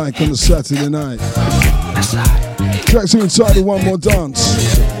bounce we like on a Saturday night. Tracks are entitled One More Dance.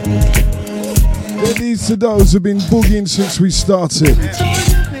 These to those who've been boogieing since we started.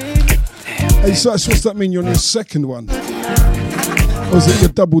 Hey Sash, what's that mean? You're on your second one? Or is it your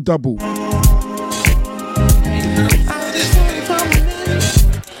double-double?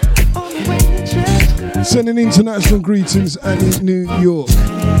 Sending international greetings and in New York.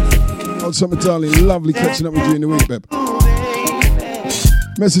 Oh, summer darling, lovely catching up with you in the week, babe.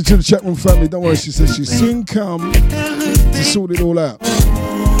 Message to the chat room family, don't worry, she says she'll soon come to sort it all out.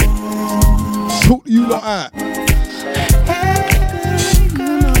 Sort you lot out.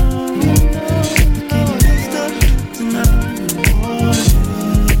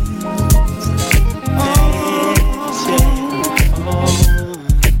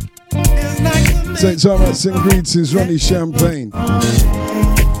 Take time out, send greetings, Ronnie Champagne.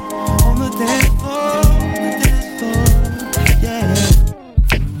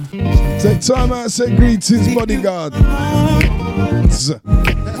 Take time out, say greetings, bodyguard.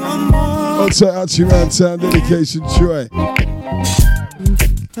 Also out to you around town, dedication, Joy.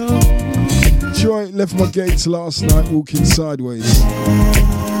 Joy left my gates last night walking sideways.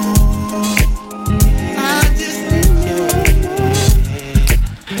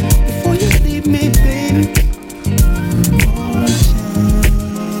 Before you leave me, baby.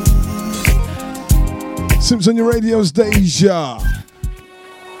 Sims on your radio's Deja.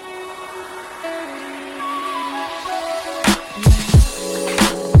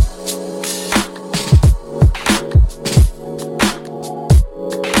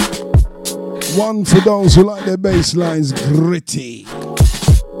 One for those who like their bass lines gritty.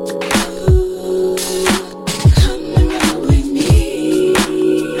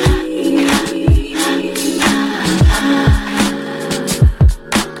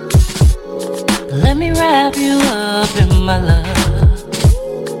 Let me wrap you up in my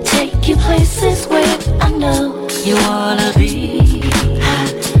love. Take you places where I know you wanna be.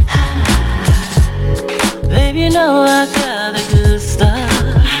 Baby, you know I got the good stuff.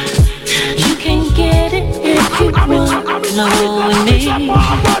 You can get it if you want. No, with me.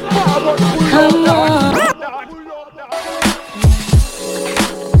 Come on.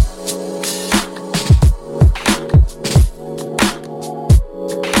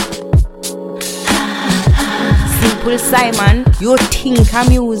 Simple Simon, you think a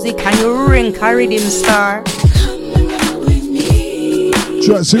music and you rank a rhythm star.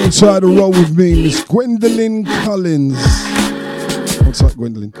 Try to sit inside and roll with me, Miss Gwendolyn Collins. What's that,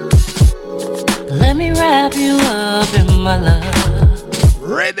 Gwendolyn? Let me wrap you up in my love.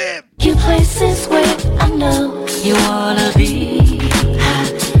 Ready. You places where I know you wanna be.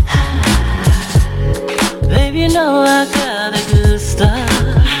 Baby, you know I got the good stuff.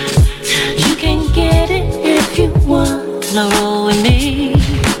 You can get it if you want. Now roll with me.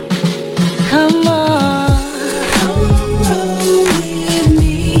 Come on.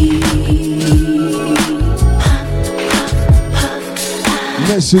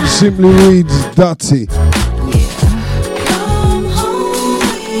 Message simply reads dirty.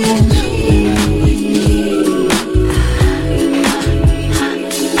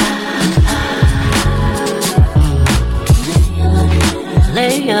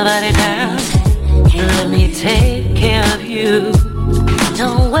 Lay your body down. Let me take care of you.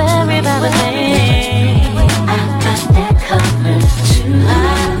 Don't worry about a thing. I got that covered too.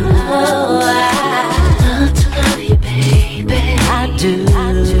 Oh, I love to love you, baby. I do.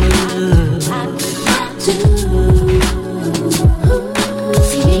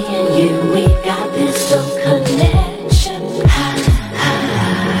 See me and you, we got this dope connection. I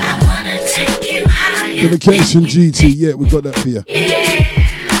wanna take you higher. Dedication GT, yeah, we got that for you.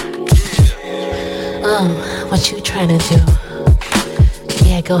 Oh, what you trying to do?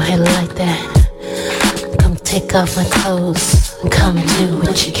 Yeah, go ahead like that. Come take off my clothes and come and do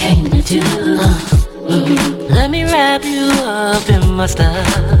what you came to do. Let me wrap you up in my stuff.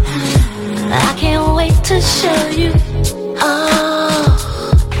 I can't wait to show you all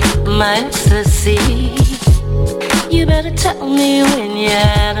my ecstasy. You better tell me when you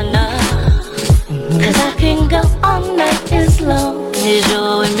had enough. Cause I can go all night as long as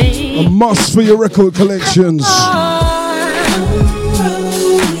you're with me. A must for your record collections.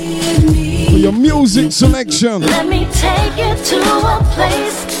 For your music selection. Let me take you to a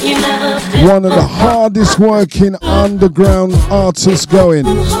place you never been. One of the hardest working underground artists going.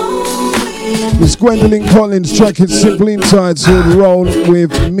 Miss Gwendolyn Collins, track it simply entitled Roll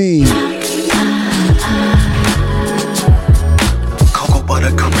With Me. Cocoa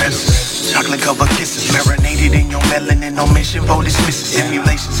butter caresses, chocolate covered kisses, marinated Embedded in your melanin, no mission for dismissing.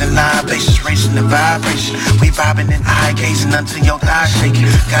 Simulations and libations, racing the vibration. We vibing and eye gazing until your thighs shaking.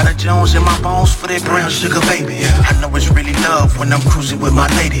 Got a Jones in my bones for that brown sugar, baby. I know it's really love when I'm cruising with my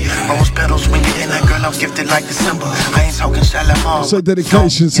lady. Rose petals when you're in that girl, I'm gifted like December. I ain't talking Shalimar. So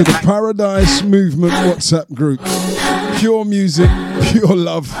dedications to the Paradise Movement WhatsApp group. Pure music, pure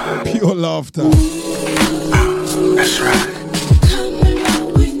love, pure laughter. That's right.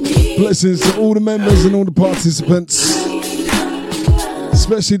 Blessings to all the members and all the participants,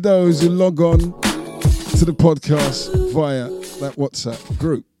 especially those who log on to the podcast via that WhatsApp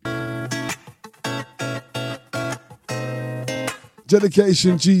group.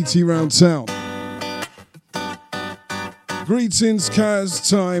 Dedication GT Round Town. Greetings, Kaz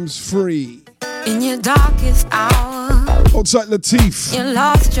times 3. In your darkest hour, outside Latif. you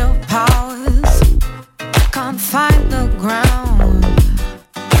lost your powers. Can't find the ground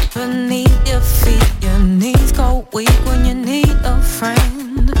beneath your feet. Your knees go weak when you need a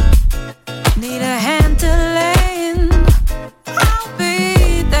friend. Need a hand to lend. I'll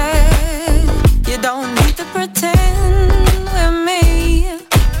be there. You don't need to pretend with me.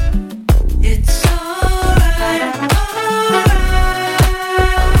 It's alright, alright.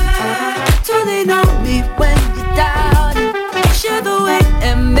 Do they know me when you're down? Share the way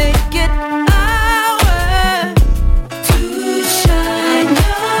and make it ours to shine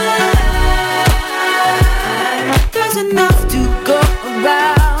your light. There's enough to go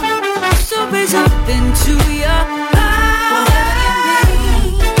around, so raise up into your light.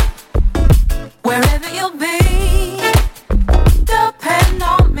 Wherever you'll be, depend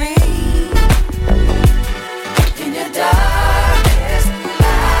on me. In your darkest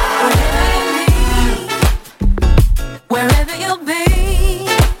hour, wherever you'll be,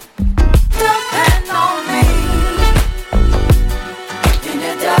 depend on me. In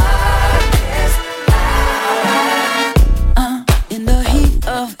your darkest hour, in the heat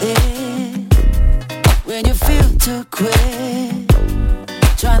of it, when you feel to quit,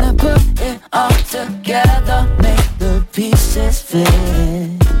 trying to put it all together, make the pieces fit.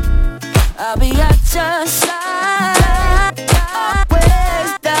 I'll be at your side,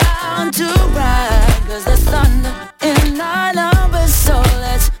 always down to ride, 'cause there's thunder in our numbers, so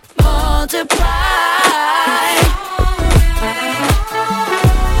let's multiply.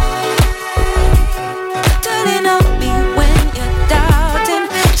 Turning on me when you're doubting,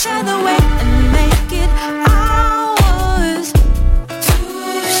 shine the way and make it ours to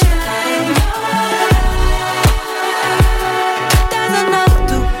shine your light. There's enough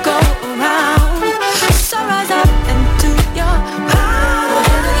to go around, so rise up and do your power.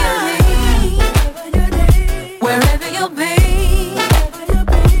 Wherever you'll be,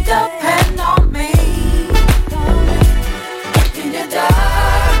 depend on me. In your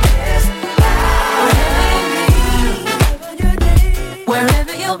darkest hour,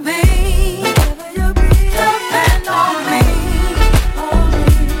 wherever you'll be, depend on me.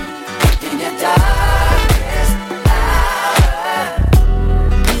 In your darkest hour,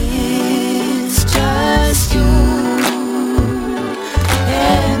 it's just you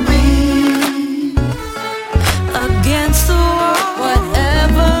and me against the wall.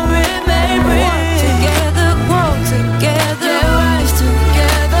 Whatever it may bring, together, grow together, rise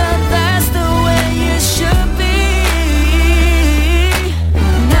together. That's the way it should be.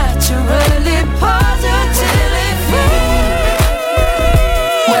 Naturally, positively free.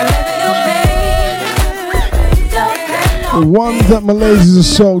 Wherever you'll be, depend The one that Malaysia's a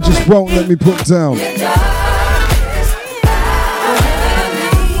soul just won't let me put down.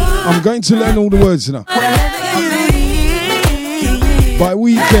 I'm going to learn all the words now. By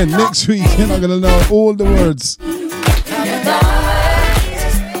weekend, next weekend, I'm going to know all the words.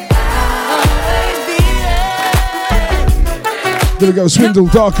 There we go, Swindle,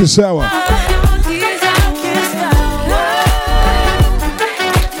 Darkest Hour.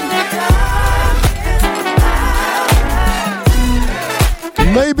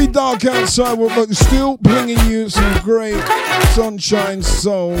 Maybe dark outside, but still bringing you some great sunshine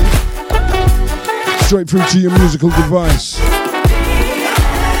soul straight through to your musical device.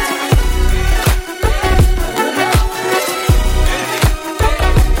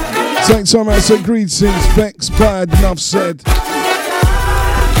 Take time out, say greetings, Vex, Bad, enough said.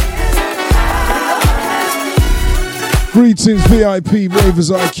 Greetings, VIP, Ravers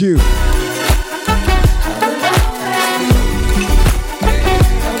IQ.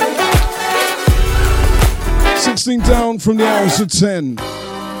 Down from the hours of 10.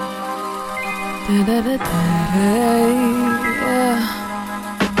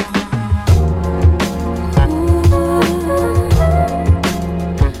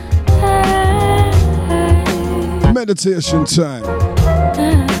 meditation time.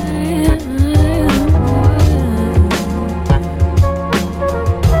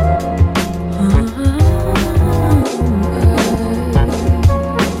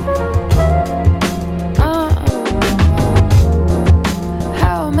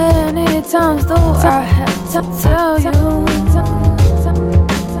 How many times do I have to tell you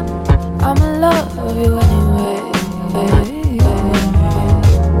I'ma love you anyway?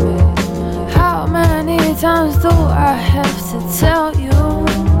 How many times do I have to tell you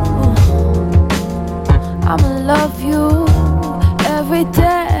I'ma love you every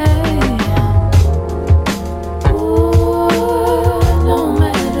day? Ooh, no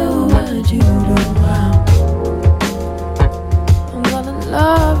matter what you do, I'm gonna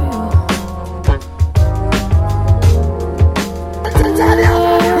love you.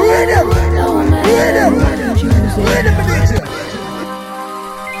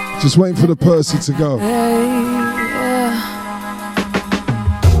 Just waiting for the Percy to go.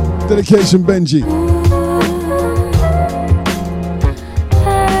 Dedication Benji.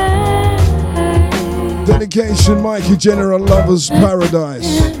 Dedication Mikey General Lovers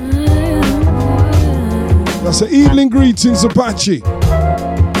Paradise. That's an evening greetings Apache.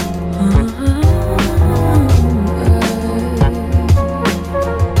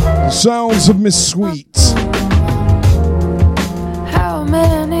 The sounds of Miss Sweet. How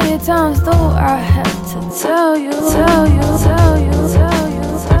many times do I have to tell you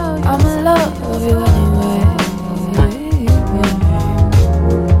I'ma love you anyway?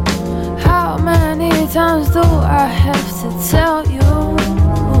 How many times do I have to tell you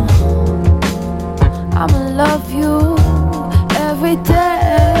I'ma love you every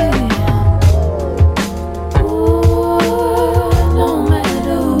day? Ooh, no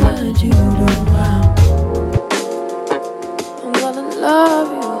matter what you do, I'm gonna love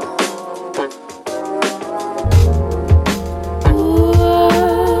you.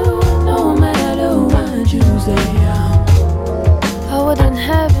 Ooh, no matter what you say, I wouldn't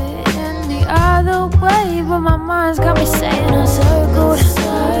have it any other way, but my mind's got me saying I'm so good,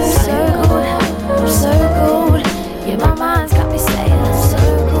 I'm so good, I'm so good. Yeah, my mind's got me saying I'm so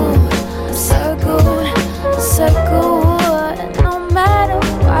good, I'm so good, I'm so good. No matter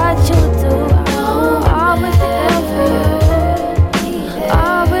what you do, I'll always be there for you,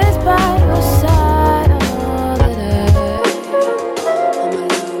 always by your side all the day.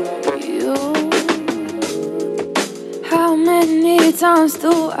 You. How many times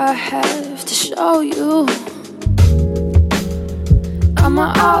do I have to show you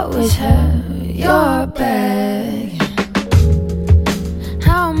I'ma always have your back?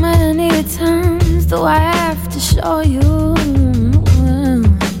 How many times do I have to show you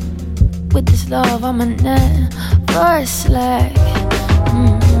with this love I'ma never slack?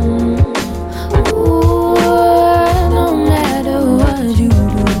 Ooh, no matter what you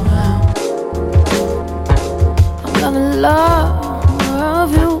do, I'm gonna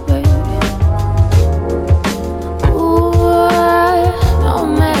love you, baby. Ooh, no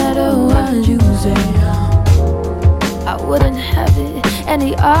matter what you say, I wouldn't have it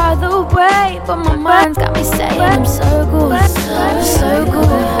any other way, but my mind's got me saying I'm so good, I'm so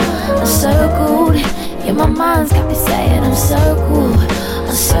good, I'm so good. Yeah, my mind's got me saying I'm so good,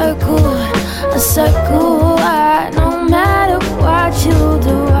 I'm so good, I'm so good. No matter what you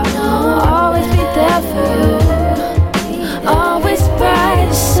do, I'll always be there for you, always by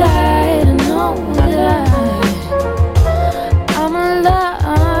your side. I know that I'ma love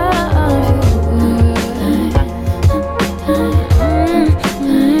you.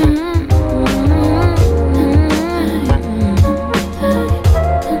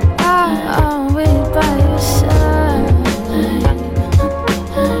 Always by your side,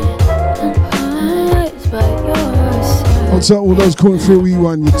 always by your side. I'll tell all those calling through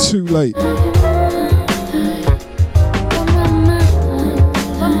E1, you're too late.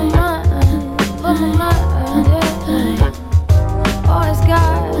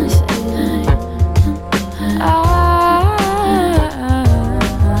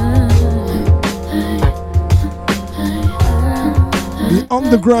 The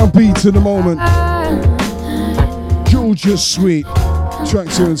underground beat in the moment. Georgia Sweet. Track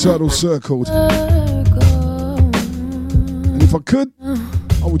 2 entitled Circled. And if I could,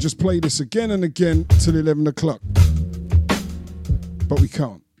 I would just play this again and again till 11 o'clock. But we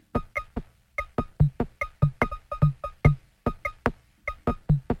can't.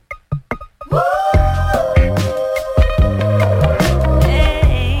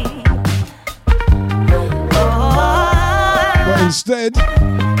 But instead,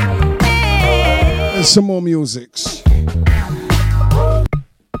 there's some more musics.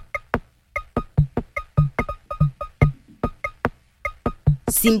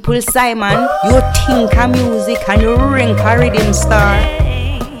 Simple Simon, you think of music and you rank a rhythm star.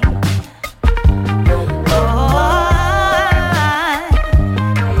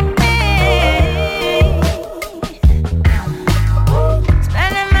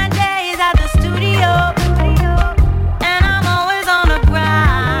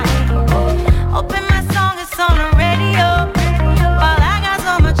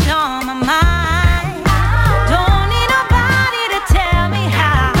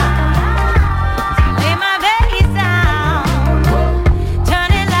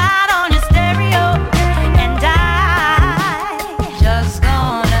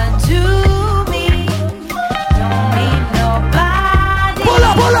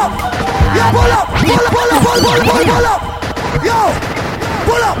 Pull up! Yo!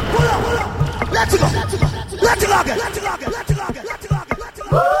 Pull up! Let's go! Let's go again!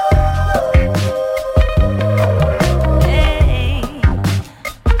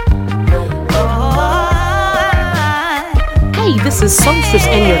 Hey, this is Songstress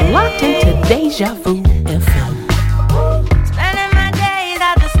and you're locked into Deja Vu FM. Spending my days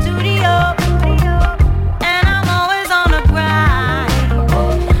at the studio, and I'm always on the grind.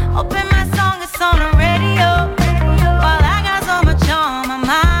 Hoping my song is on the radio, while I got so much on my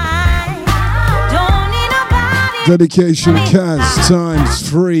mind. Don't need nobody. Dedication Kaz times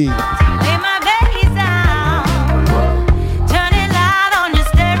 3. Lay my bass down, turn it loud on your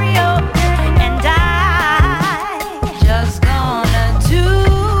stereo, and I just gonna do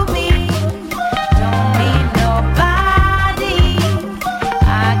me. Don't need nobody. I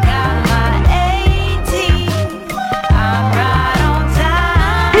got my 18. I'm right on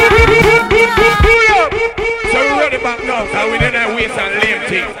time. So we're ready back now, so we didn't waste on lame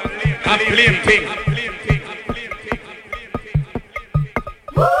thing. And blame thing.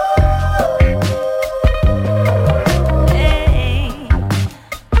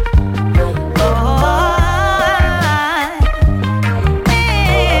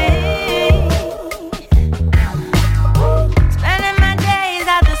 Spending my days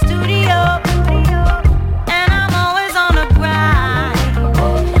at the studio, and I'm always on the grind.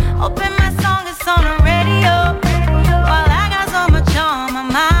 Hoping my song is on the radio, while I got so much on my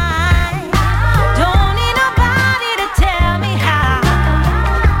mind. Don't need nobody to tell me how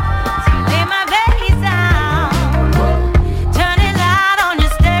to lay my bass down, turn it loud on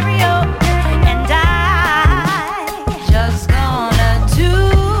your stereo, and I just gonna do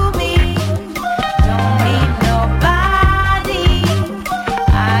me. Don't need nobody.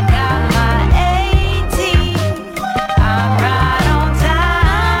 I got my 18. I'm right on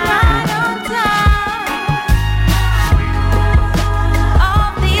time. All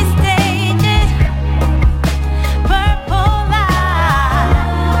these stages, purple lights,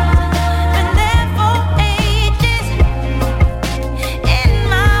 been there for ages in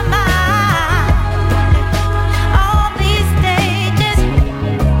my mind. All these stages,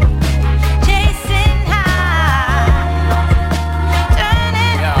 chasing high,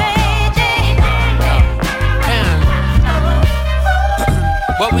 turning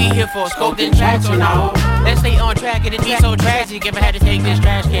What we here for? Scope tracks, you know. Let's stay on track, it'd be so tragic if I had to take this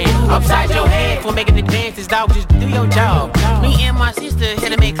trash can upside your head for making advances, dog. Just do your job. Me and my sister here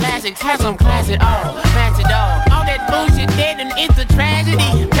to make classics, have some class at all. Match it all. All that bullshit dead and it's a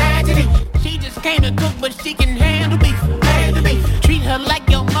tragedy. Tragedy. She just came to cook, but she can handle beef. Handle beef. Treat her like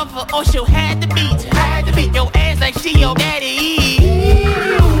your mother, or she'll have to beat. Had to beat your ass like she your daddy.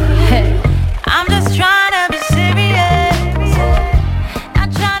 I'm just trying to be serious,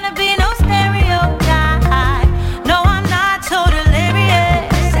 not trying to be no stereotype. No, I'm not so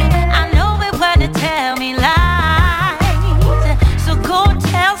delirious. I know it wanna tell me lies, so go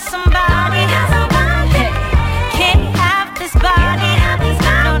tell somebody. Can't have this body.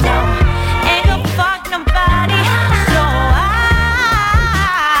 No, ain't gonna fuck nobody. So I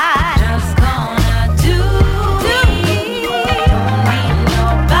just gonna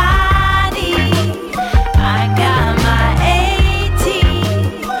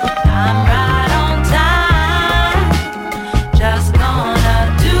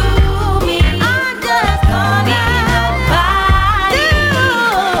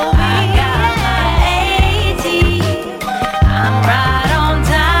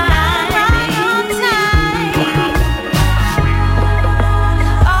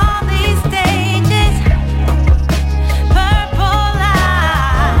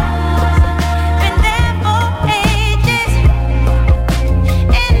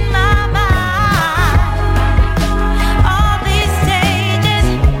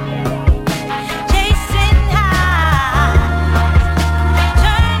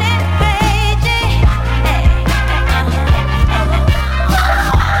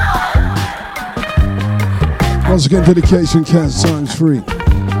Once again, dedication counts times 3.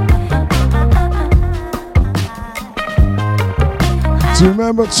 So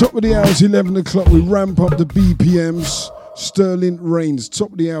remember, top of the hour is 11 o'clock. We ramp up the BPMs. Sterling Reigns,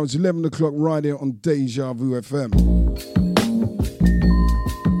 top of the hour is 11 o'clock right here on Deja Vu FM.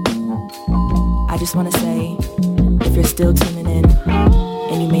 I just want to say, if you're still tuning in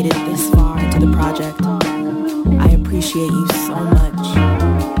and you made it this far into the project, I appreciate you so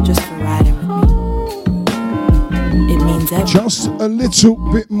much just for riding with me. It means everything. Just a little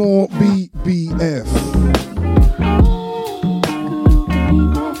bit more BBF.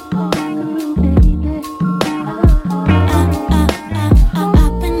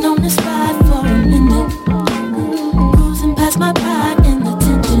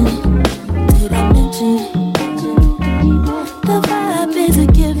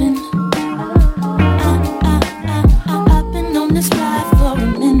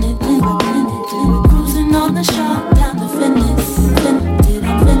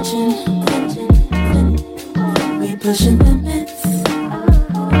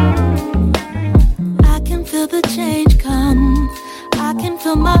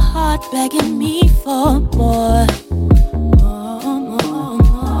 Begging me for more.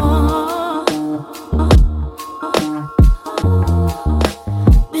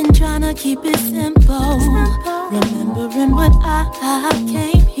 Been trying to keep it simple, remembering what I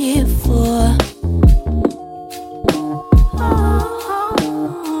came here for.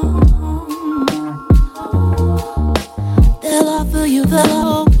 They'll offer you the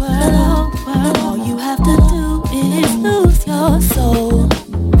whole world, and all you have to do is lose your soul.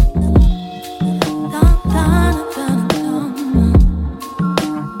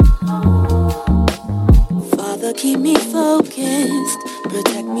 Keep me focused,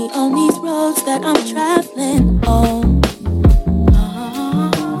 protect me on these roads that I'm traveling on.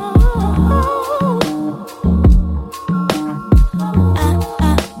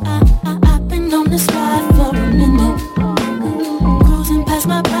 I've been on this ride for a minute, cruising past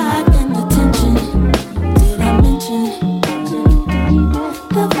my pride and attention. Did I mention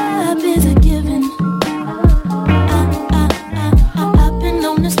the vibe is a given? I've been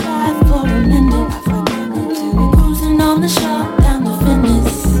on this ride for a minute. On the shore down to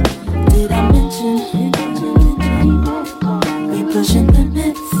Venice. Did I mention we pushing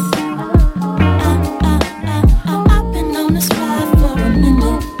limits? I've been on this ride for a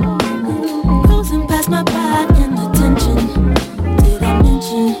minute, cruising past my pride and attention. Did I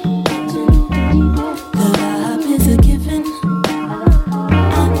mention the vibe is a given?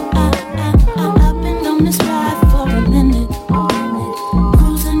 I've been on this ride for a minute,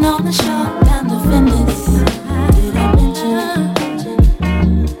 cruising on the shore down to Venice.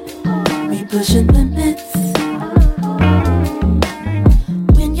 Pushing limits.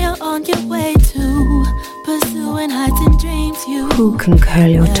 When you're on your way to pursuing heights and dreams, who can curl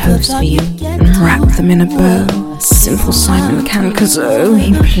your toes for you and wrap them in a bow? Simple Simon can, 'cause oh,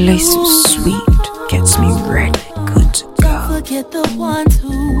 he plays so sweet, gets me ready, good to go. Don't forget the ones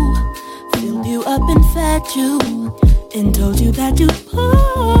who filled you up and fed you and told you that you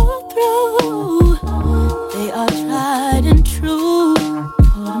pull through. They are tried and true.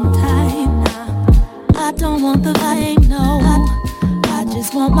 Hold them tight now. I don't want the fame, no. I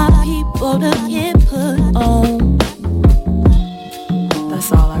just want my people to get put on.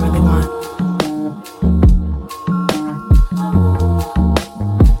 That's all I really want.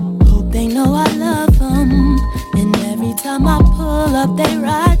 Hope they know I love them, and every time I pull up, they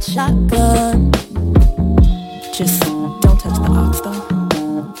ride shotgun. Just don't touch the ox, though.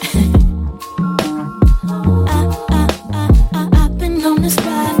 I've been on this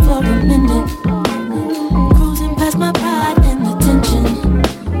ride for a minute, cruising past my pride and attention.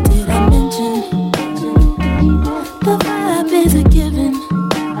 Did I mention the vibe is a given?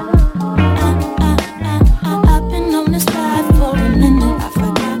 I've been on this ride for a minute. I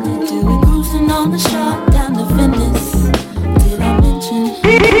forgot to do it, cruising on the shore down to Venice. Did I mention?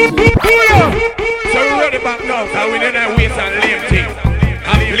 So we're ready back now, so we didn't waste on lame thing.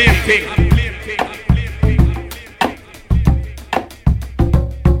 I'm lame thing.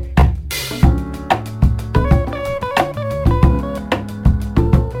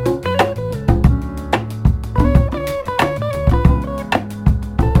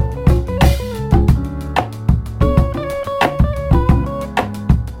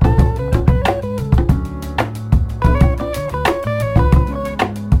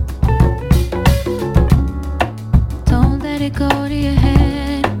 Don't let it go to your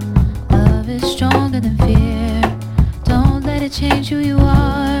head. Love is stronger than fear. Don't let it change who you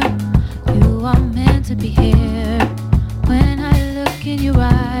are. You are meant to be here. When I look in your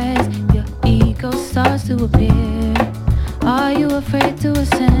eyes, your ego starts to appear. afraid to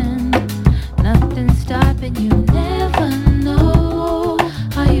ascend. Nothing stopping you. Never know.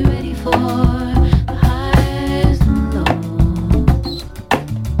 Are you ready for the highs and lows?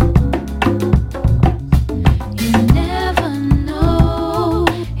 You never know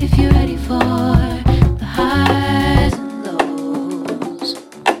if you're ready for the highs and lows.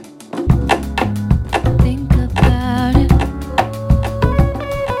 Think about it.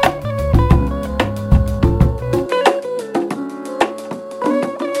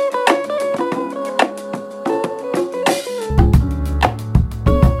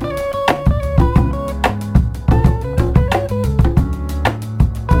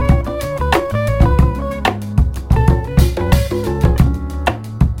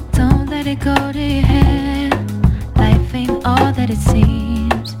 Don't let it go to your head. Life ain't all that it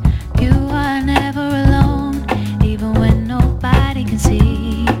seems. You are never alone, even when nobody can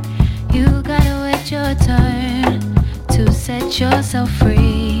see. You gotta wait your turn to set yourself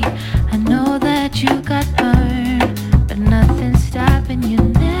free. I know that you got burned, but nothing's stopping you.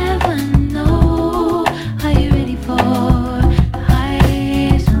 Never know. Are you ready for the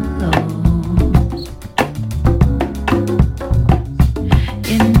highs and lows?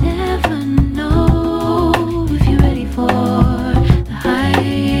 You never know if you're ready for the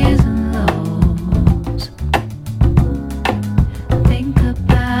highs and lows. Think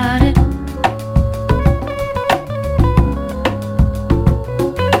about it.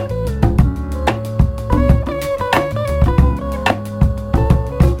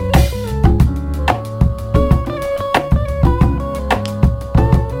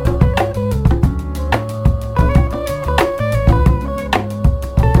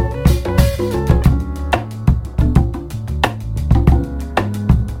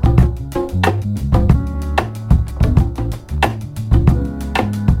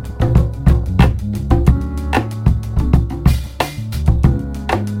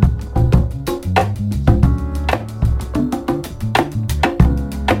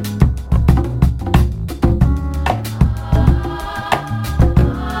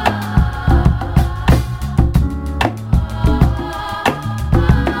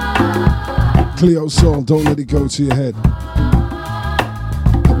 Cleo Soul, don't let it go to your head.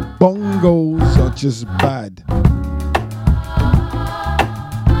 The bongos are just bad.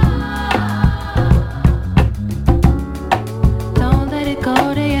 Don't let it go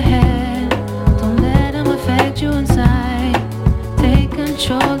to your head. Don't let them affect you inside. Take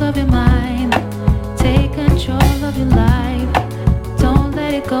control of your mind. Take control of your life. Don't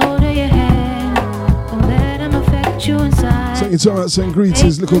let it go to your head. Don't let them affect you inside. Take your time out saying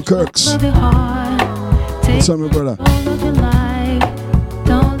greetings, little Kirks. Of your heart. What's up, my brother? Control of your life.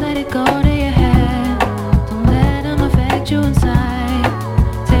 Don't let it go to your head. Don't let them affect you inside.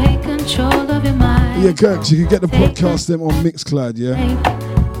 Take control of your mind. Yeah, Kirks, you can get the podcast them on Mixcloud, yeah?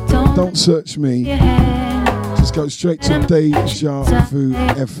 Don't search me. Just go straight to Deja Vu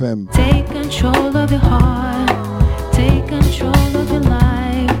FM. Take control of your heart. Take control of your life.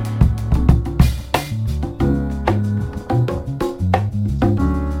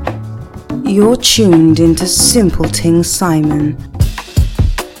 You're tuned into Simpleton Simon.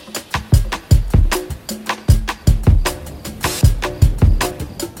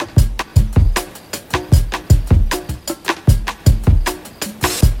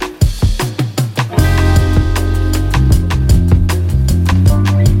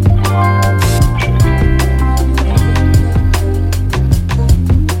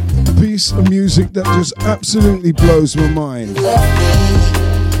 Piece of music that just absolutely blows my mind.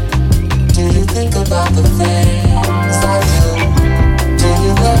 Do you think about the things I do? Do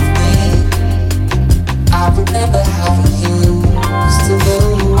you love me? I remember how we used to do.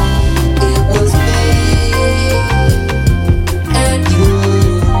 It was me and you.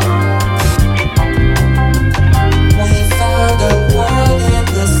 We found a world in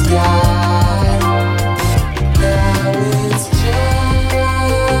the sky. Now it's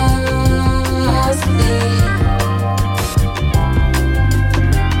just me.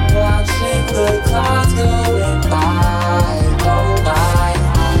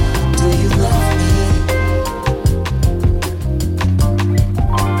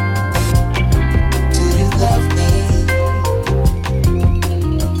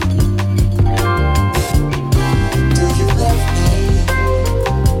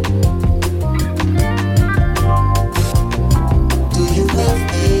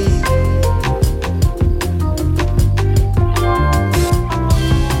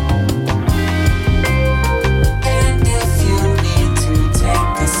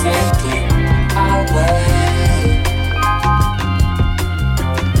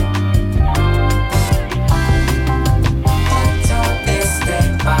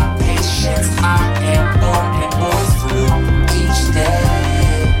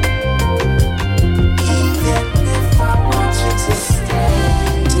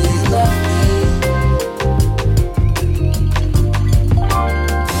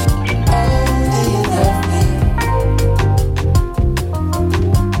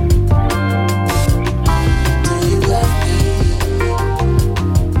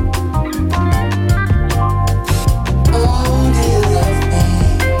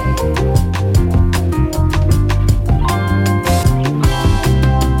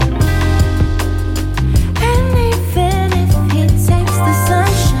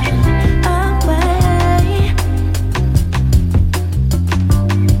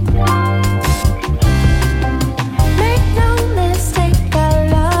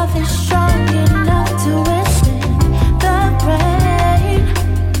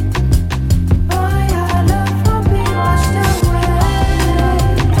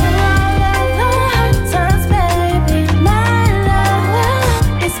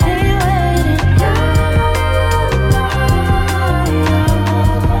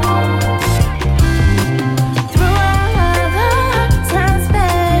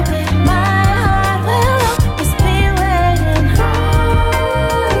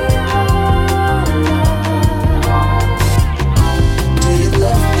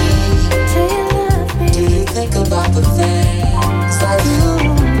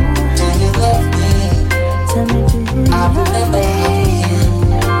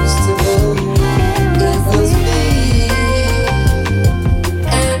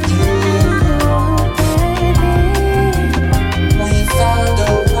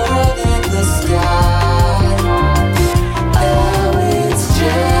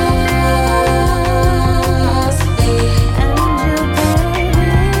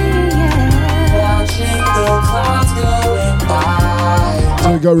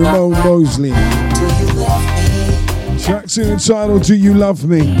 we go, Ramon Mosley. Tracks in entitled Do You Love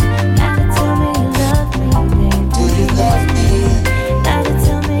Me?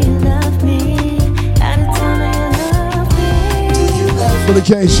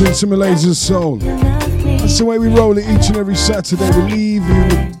 Dedication to Malaysia's soul. That's the way we roll it each and every Saturday. We leave you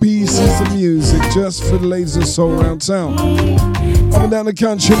with pieces of music just for the ladies of soul around town. Up and down the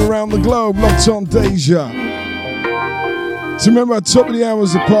country and around the globe, locked on Deja. So remember, at top of the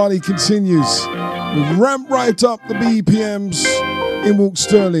hours, the party continues. We ramp right up the BPMs. In walks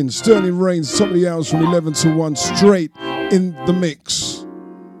Sterling. Sterling reigns top of the hours from 11 to 1, straight in the mix.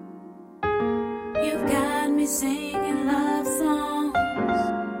 You've got me singing love songs.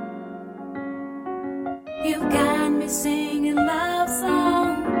 You've got me singing love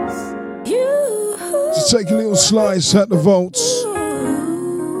songs. You Just take a little slice at the vaults.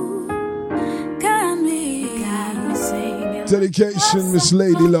 got me singing. Dedication, Miss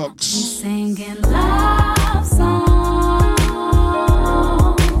Lady Lux. Singing love songs.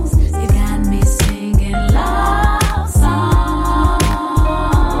 You got me singing love songs.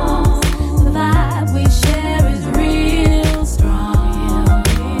 The vibe we share is real strong.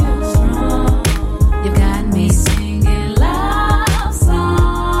 You got me singing love songs.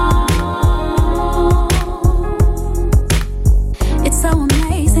 It's so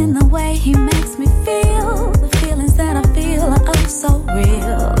amazing the way he makes me feel. The feelings that I feel are oh so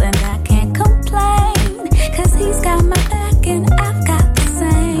real. And I can't complain, 'cause he's got my back and I've got the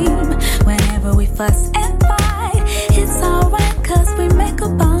same. Whenever we fuss and fight, it's alright 'cause we make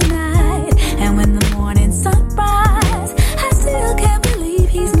up all night. And when the morning sunrise, I still can't believe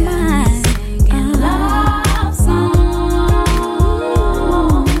he's mine. Singing love songs.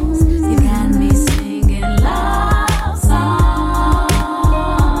 You got me singing love songs.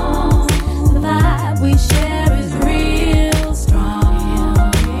 The vibe we share is real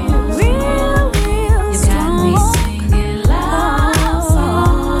strong. Real you got me singing love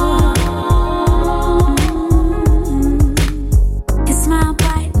songs. His smile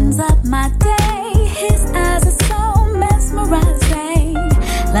brightens up my day. His eyes are so mesmerizing.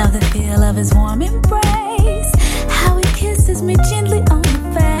 Love the feel of his warm embrace. How he kisses me gently on the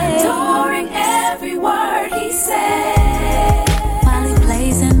face. Adoring every word he says. While he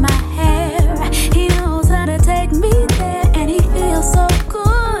plays in my hair, he knows how to take me there, and he feels so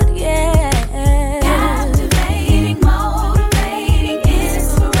good, yeah. Captivating, motivating,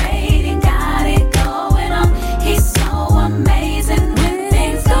 inspirating, got it going on. He's so amazing when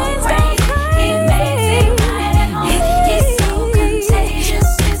things go crazy. He makes it right at home. He's so contagious.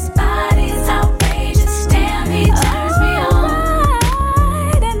 His body's outrageous. Damn, he turns me on.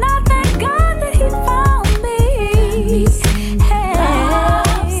 And I thank God that he found me. Hey.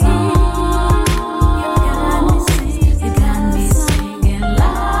 You got me singing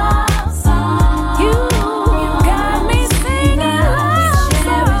love songs. You got me singing love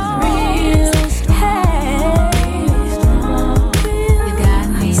songs. Hey. You got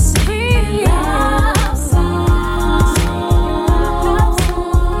me singing love songs.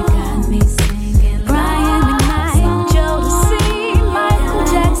 You got me singing Brian McKnight, Jodeci, Michael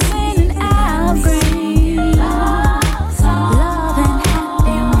Jackson, and Al Green. Love and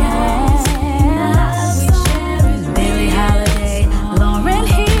happiness. Billie Holiday, Lauryn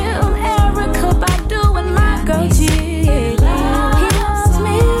Hill, Erykah Badu, and my girl G. He loves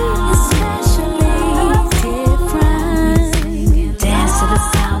me especially different. Dance to the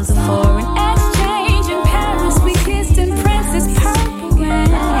sounds of foreign exchange. In Paris we kissed in Prince's purple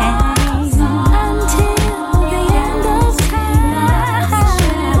rain. Until the end of time.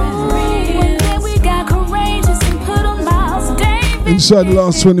 One day we got courageous and put on Miles Davis. Inside the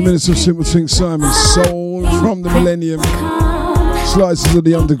last 20 minutes of Simple Think Simon, soul from the Millennium, slices of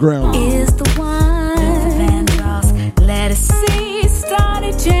the underground. Is the one. Vandross, let us see.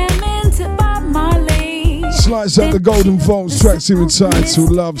 Started jamming to Bob Marley. Slice out the Golden Vaults, tracks in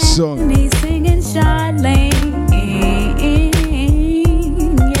entitled Love Song. And he's singing Charlene.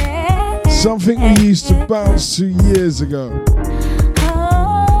 Yeah. Something we used to bounce to years ago.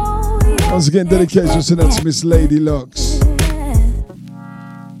 Once again, dedication to that to Miss Lady Lux.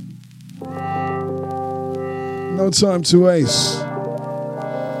 No time to waste.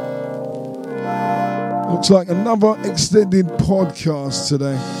 Looks like another extended podcast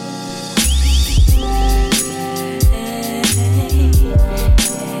today.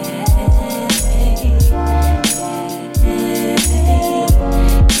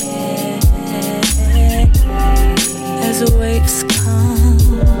 As the waves come,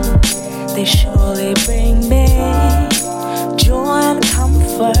 they surely bring me joy and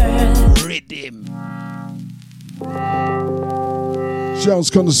comfort. Rhythm. Shouts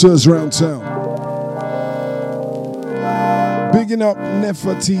connoisseurs around town. Bigging up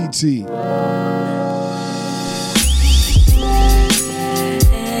Nefertiti.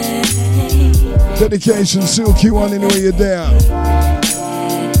 Dedication, Silky One, anyway you're there.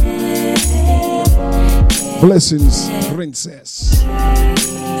 Blessings, Princess.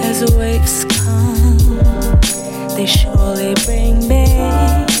 As the waves come, they surely bring me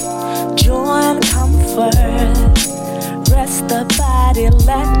joy and comfort. Rest the body,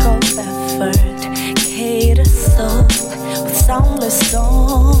 let go of effort. Cater soul with soundless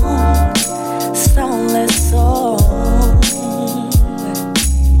song, soundless song.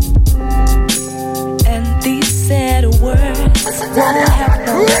 And these sad words won't have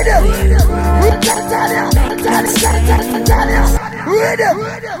no value.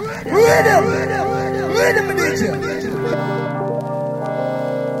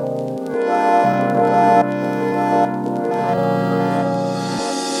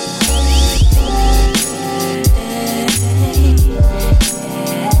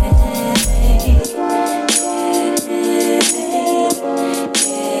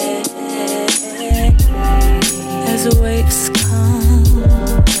 As the waves come,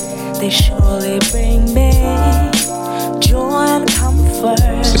 they surely bring me joy and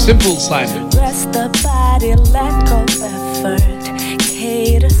comfort. Simple Simon. Rest the body, let go of effort.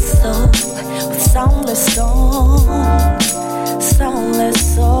 Cater soul with soundless song,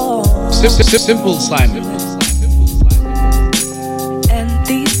 soundless song. Simple Simon. And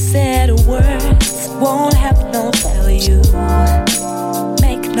these sad words won't have no value,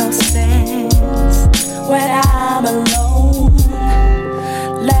 make no sense when I'm alone.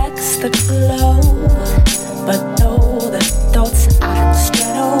 Lacks the glow, but know the thoughts I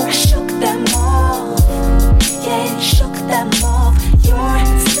straddle. I shook them off, yeah, shook them off. Your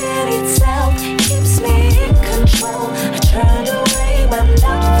steady self keeps me in control. I turned away but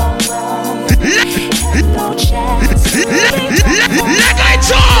not for long. Had no chance to make up for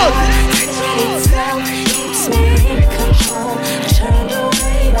long. Steady self keeps me in control. I turned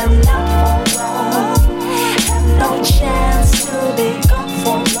away but not for long. Had no chance to be gone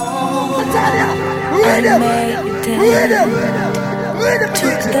for long. I made it,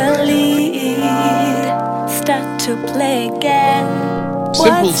 took the lead, start to play again.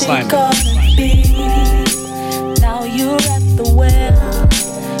 Simple What's Simon. it gonna be? Now you're at the well,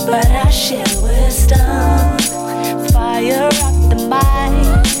 but I share wisdom. Fire up the mind,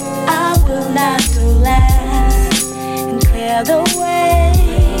 I will not do less, and clear the way.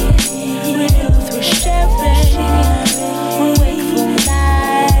 Renew through sharing, wakeful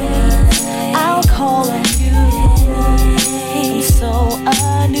nights. I'll call on you, and so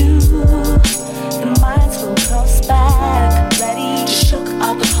anew. The minds will cross back, ready to shook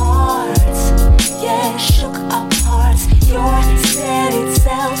up hearts. Yeah, shook up hearts. Your steady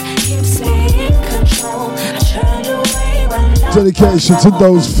self keeps me in control. I turned away when I Dedication to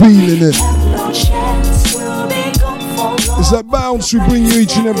those feeling it. have no chance to be gone for long. It's that bounce we bring you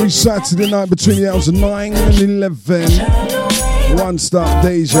each and every Saturday night between the hours of 9 and 11. One stop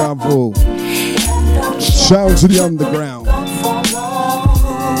deja vu. Shout to the underground.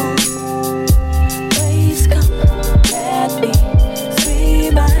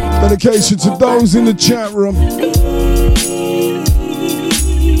 Dedication to those in the chat room.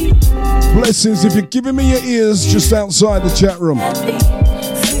 Blessings if you're giving me your ears just outside the chat room.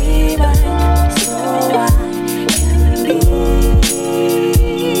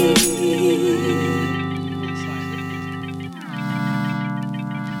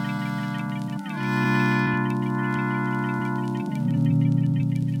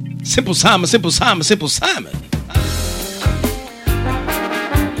 Simple Simon, Simple Simon, Simple Simon.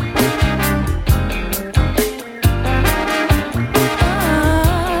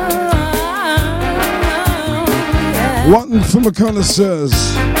 One for my connoisseurs.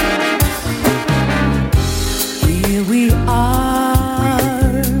 Here we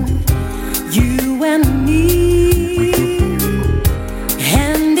are, you and me,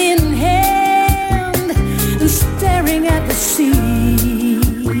 hand in hand, and staring at the sea.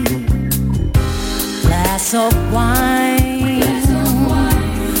 Glass of wine,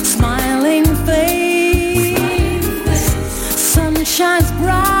 smiling face, sun shines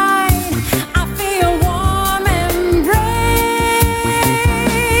bright. I feel warm embrace,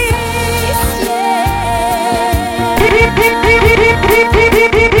 yeah.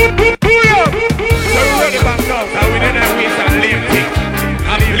 So we ready back now, so we don't have waste and lame thing.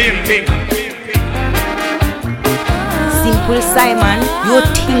 And lame thing. Simple Simon, you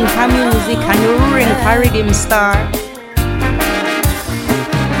think a music and you ring a rhythm star.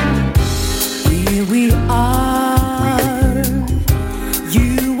 Here we are,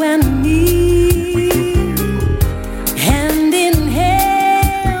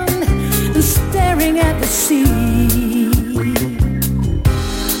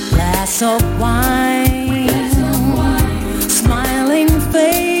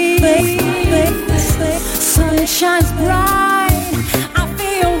 shines bright. I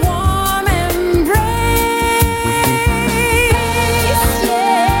feel warm embrace.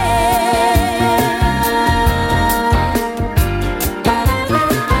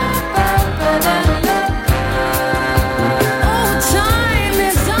 Oh, time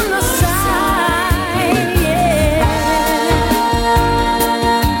is on the side.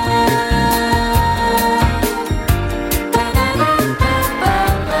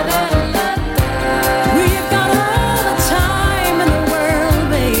 We've got all the time in the world,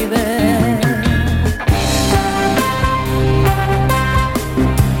 baby.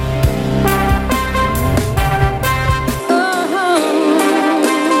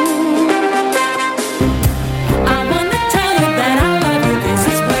 I wanna tell you that I love you. This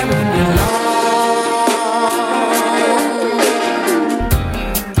is where we belong.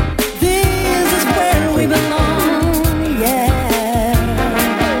 This is where we belong. Yeah.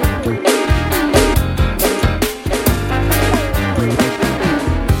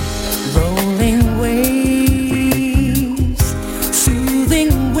 Rolling waves,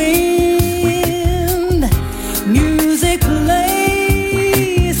 soothing wind, music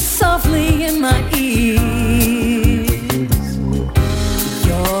plays softly in my ears.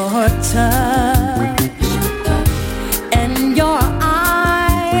 Your touch and your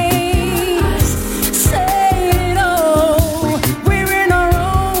eyes say it all. We're in our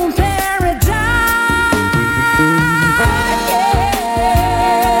own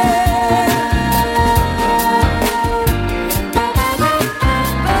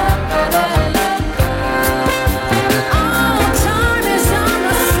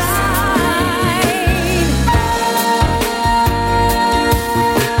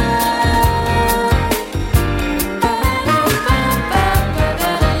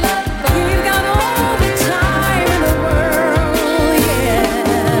We've got all the time in the world,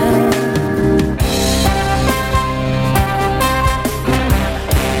 yeah.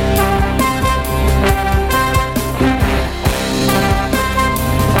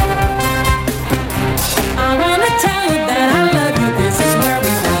 I wanna tell you that I love you. This is where we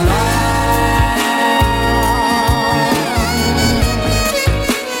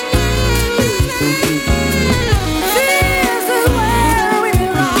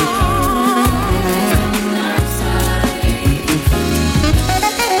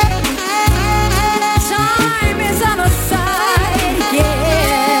Time is on our side,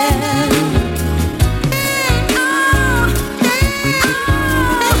 yeah.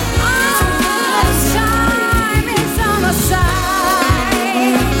 Time is on our side,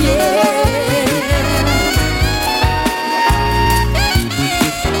 yeah.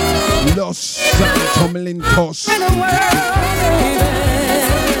 Los Tomlin Toss.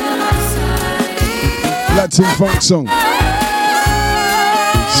 Latin funk song.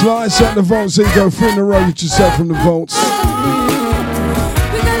 Slice out the vaults, then go through in a row with yourself from the vaults.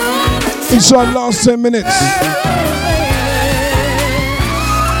 Inside last 10 minutes.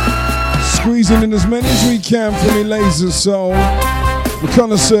 Squeezing in as many as we can from the laser soul. The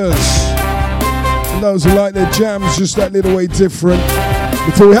connoisseurs. And those who like their jams just that little way different.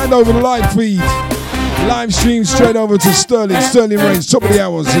 Before we hand over the live feed, live stream straight over to Sterling Range, top of the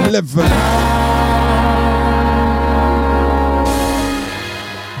hours, 11.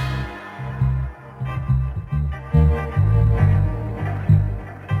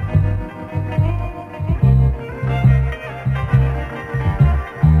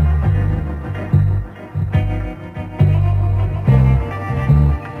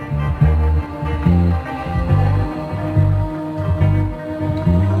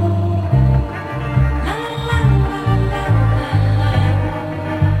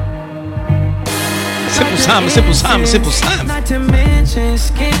 Simple Simon. Not to mention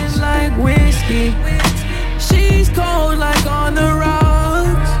skin like whiskey. She's cold like on the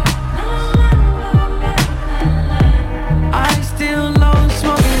rocks. I still low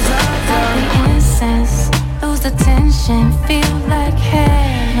smoking Got the incense, lose the tension, feel like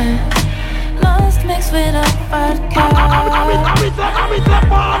heaven. Lost mixed with a vodka.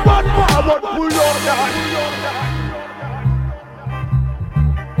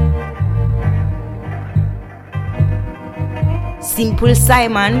 Simple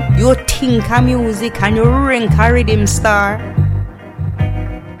Simon, you think a music and you rank a rhythm star.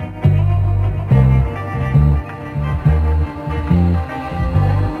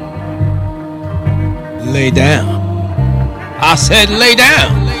 Lay down. I said lay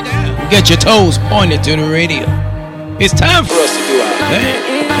down. Get your toes pointed to the radio. It's time for us to do our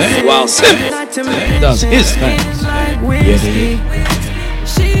thing. While Simple does his thing. Yeah, dude.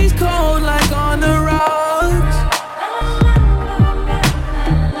 She's cold like on the rocks.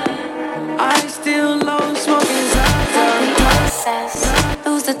 I still low smoking.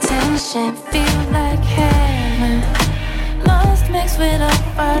 tension, feel like heaven. Lost mixed with a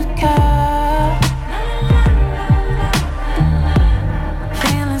vodka.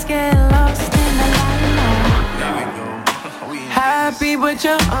 Feelings get lost in the light. Happy but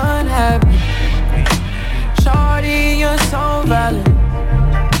you're unhappy. Shorty, you're so valid.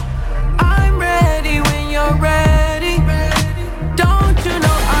 I'm ready when you're ready. Don't you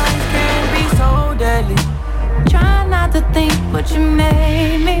know eyes can be so deadly? Try not to think what you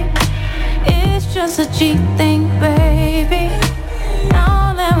made me. It's just a cheap thing, baby.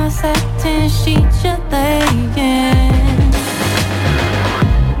 All that my satin sheets you're laying.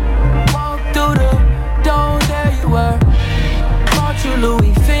 Walk through the door, there you were. Bought you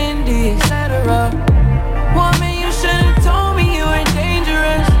Louis, Fendi, etc. Woman, you should've told me you were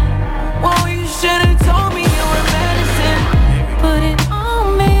dangerous. Well, you should've told me you were medicine. Put it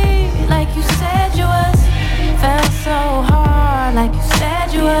on me like you said you was. Felt so hard like you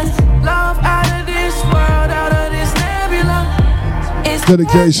said you was. Love out of this world, out of this nebula. It's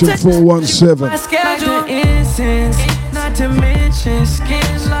Dedication 417. my schedule incense, not to mention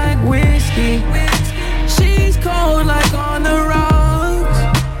skin like whiskey. She's cold like on the rocks.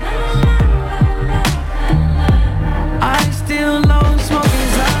 I still low smoking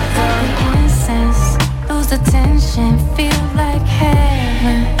Zaza. Incense, lose the tension, feel like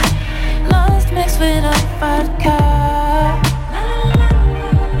heaven. Lost mixed with a vodka.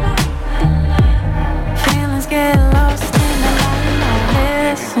 Feelings get lost in the light.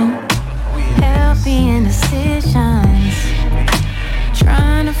 Listen, healthy indecisions.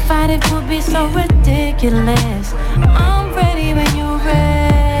 Trying to fight it would be so ridiculous. I'm ready when you're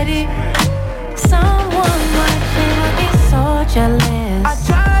ready. Someone watching would be so jealous. I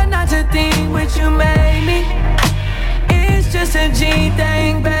try not to think what you made me. It's just a G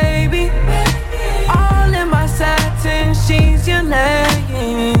thing, baby. All in my satin sheets you're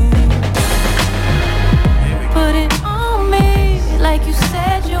laying. Put it on me like you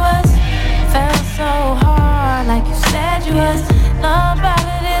said you was. Felt so hard like you said you was. Love out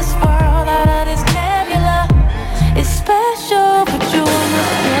of this world, out of this nebula. It's special, but you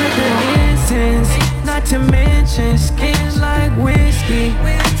almost get the incense. Not to mention skin like whiskey.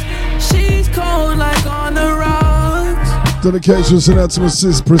 She's cold like on the rocks. Dedication sent out to my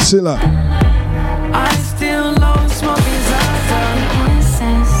sis Priscilla. I still low smoking Zaza.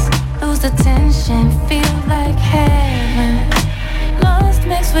 Incense, lose the tension, feel like heaven. Lost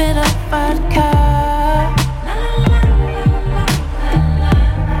mixed with a vodka.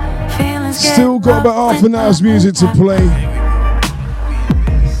 Still got about half an hour's music to play.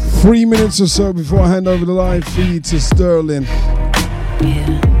 3 minutes or so before I hand over the live feed to Sterling.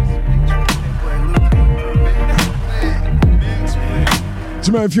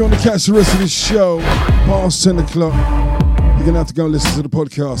 Tomorrow, if you want to catch the rest of this show past 10 o'clock, you're going to have to go and listen to the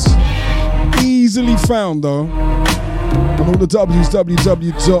podcast. Easily found though on all the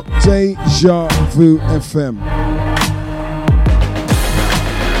www.DejaVuFM.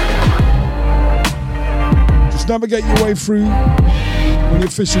 Just navigate your way through on the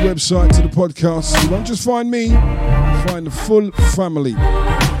official website to the podcast. You won't just find me, find the full family.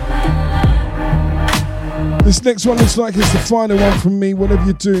 This next one looks like it's the final one from me. Whatever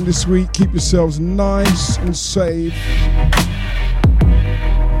you're doing this week, keep yourselves nice and safe.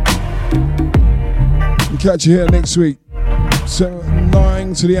 We'll catch you here next week,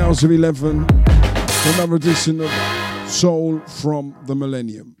 9 to the hours of 11, for another edition of Soul from the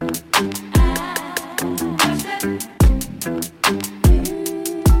Millennium.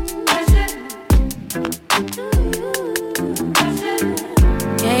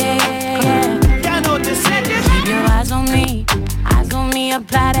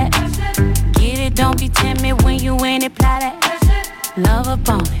 Apply that. Get it, don't be timid when you in it, apply that. Love up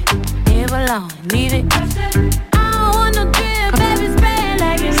on it, live alone, leave it. I don't want no drip, baby, spray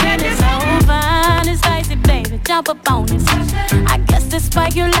like it's really so fine. It's spicy, baby, jump up on this. I guess that's why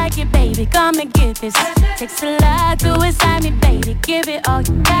you like it, baby, come and get this. Takes a lot to excite me, baby, give it all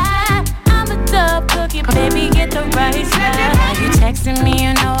you got. I'm a tough cookie, baby, get the right side. Why you texting me,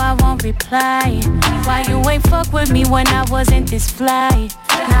 you know I won't reply. Why you ain't fuck with me when I wasn't this fly?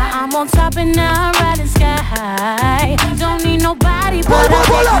 Now I'm on top and now I'm riding sky high. Don't need nobody but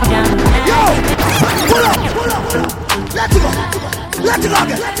pull up. Yo, pull up. Let's go. Let's go.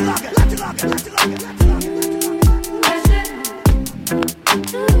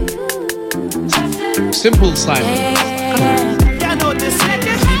 Simple Simon.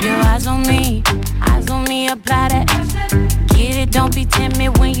 Keep your eyes on me, apply that. Get it, don't be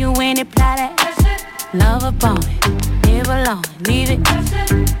timid when you in it, apply that. Love up on it, live alone, leave it. I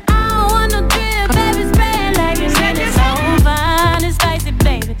don't want no drip, baby, spray like it's really so fine. It's spicy,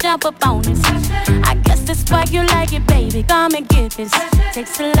 baby, jump jump up on this. I guess that's why you like it, baby. Come and get this.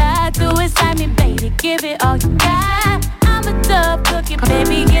 Takes a lot to excite me, baby. Give it all you got. I'm a dove cookie,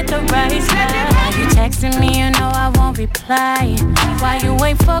 baby. Get the right spot. You texting me, you know I won't reply. Why you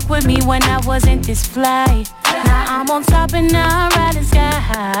ain't fuck with me when I wasn't this fly? Now I'm on top and now I'm riding sky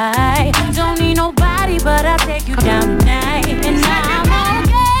high. Don't need nobody, but I'll take you down tonight. And now I'm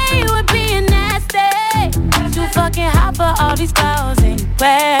okay with being nasty. Too fucking hot for all these girls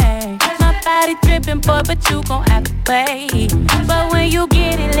anyway. My body dripping, boy, but you gon' have to wait. But when you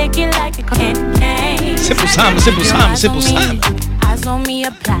get it, lick it like a candy cane. Simple Simon, Simple Simon, Simple Simon. Eyes on me,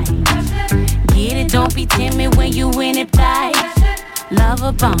 apply. Get it, don't be timid when you in it, fly. Love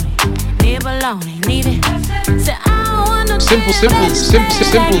a bone, nibble on it, leave it. Say I don't want no Simple Simon.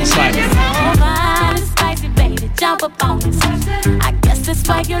 Spicy, baby, jump up on this. I guess that's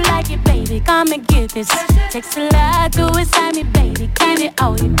why you like it, baby. Come and get this. Takes a lot to excite me, baby. Can it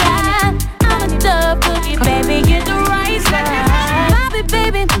all you got? I'm a dove cookie, baby. Get the right side. Pop it,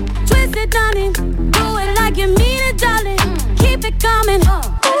 baby. Twist it, darling. Do it like you mean it, darling. Keep it coming.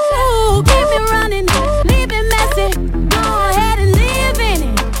 Ooh, keep it running. Leave it messy. Go ahead and live in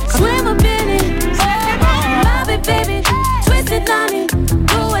it. Swim up in it. Pop it, baby. Twist it, darling.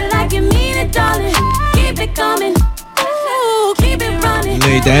 Do it like you mean it, darling. Keep it coming. Ooh, keep it running.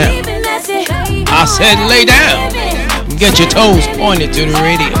 Lay down. Leave it messy. I said lay down. Get your toes pointed to the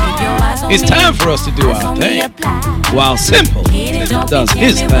radio. It's time for us to do our thing, while Simple does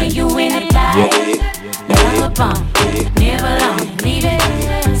his thing.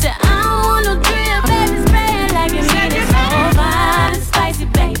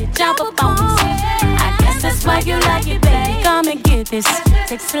 You like it, baby. Come and get this.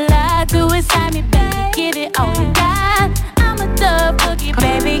 Takes a lot to excite me, baby. Give it all you got. I'm a dove cookie,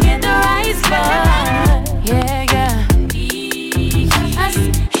 baby. Get the right spot. Yeah, yeah.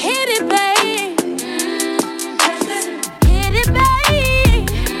 Hit it, baby. Hit it, baby.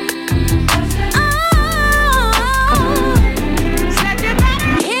 Oh,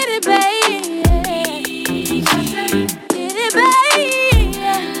 hit it, baby. Hit it, baby.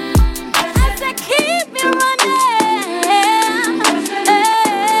 I said keep me running.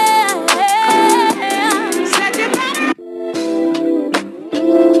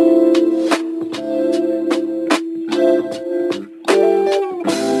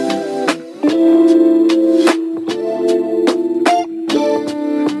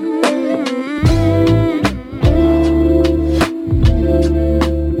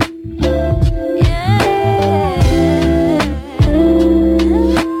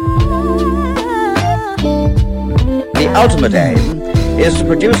 The ultimate aim is to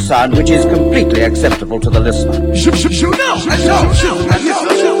produce sound which is completely acceptable to the listener.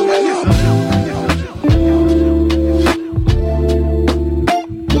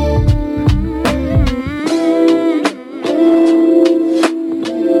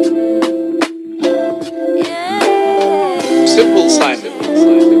 Simple Simon.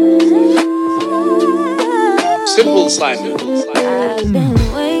 Simple Simon. I've been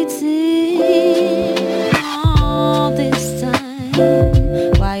waiting all this time.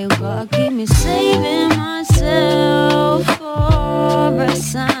 Why you gotta keep me saving myself for a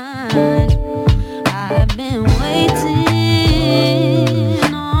sign? I've been waiting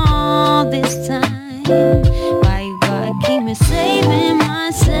all this time. Why you gotta keep me saving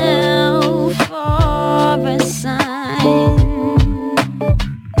myself for a sign?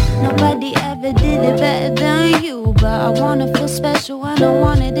 Nobody ever did it better than you, but I wanna feel special and I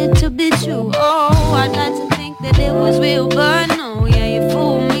wanted it to be true. Oh, I'd like to think that it was real, but no, yeah, you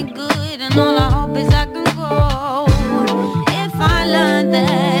fooled me good, and all I hope is I can go. If I learned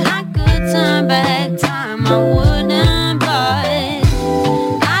that I could turn back time, I wouldn't, but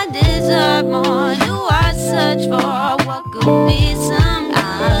I deserve more. Do I search for what could be some?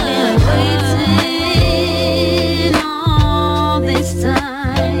 I've been waiting all this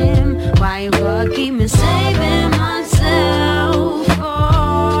time. Why you gotta keep me saving myself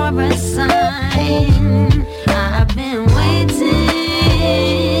for a sign? I've been waiting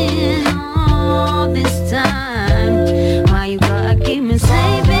all this time. Why you gotta keep me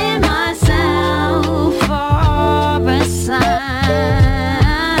saving myself for a sign?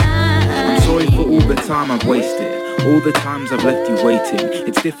 I'm sorry for all the time I've wasted, all the times I've left you waiting.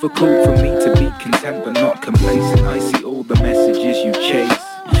 It's difficult for me to be content but not complacent. I see all the messages you chase,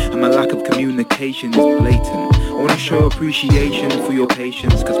 and my lack of communication is blatant. I wanna show appreciation for your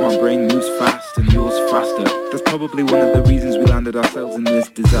patience, cause my brain moves fast and yours faster. That's probably one of the reasons we landed ourselves in this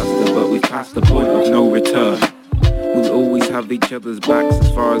disaster, but we've passed the point of no return. We'll always have each other's backs as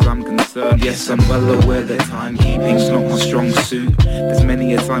far as I'm concerned. Yes, I'm well aware that timekeeping's not my strong suit. There's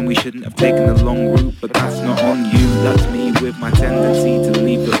many a time we shouldn't have taken the long route, but that's not on you, that's me with my tendency to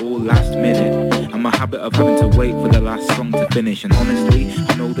leave it all last minute. And my habit of having to wait for the last song to finish. And honestly,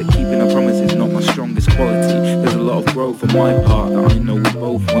 I know that keeping a promise is not my strongest quality. There's a lot of growth on my part that I know we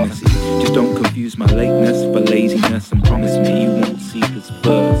both wanna see. Just don't confuse my lateness for laziness, and promise me you won't see this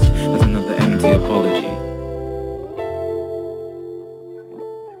verse as another empty apology.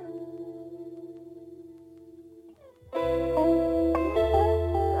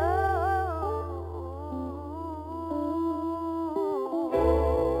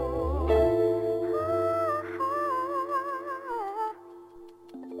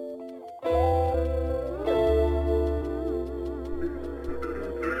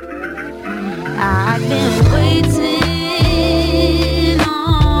 I've been waiting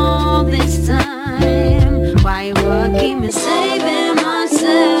all this time. Why you keep me saving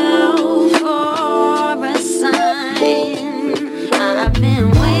myself for a sign? I've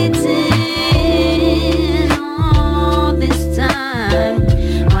been waiting all this time.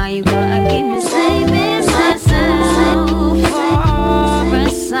 Why you keep me saving myself for a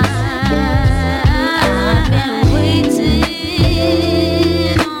sign? I've been waiting.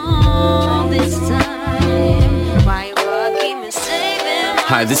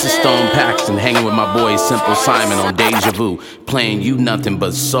 Hi, this is Stone Paxton, hanging with my boy Simple Simon on Deja Vu, playing you nothing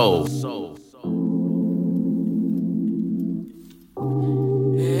but soul.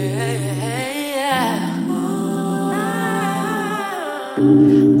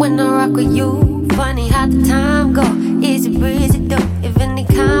 When I rock with you, funny how the time go. Easy breezy, dope, if any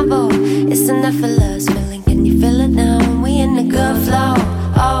combo. It's an effortless feeling, can you feel it now? When we in the good flow.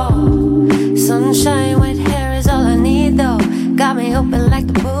 Oh, sunshine with hair is all I need though. Got me open like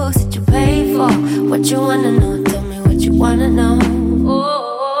the books that you paid for. What you wanna know, tell me what you wanna know.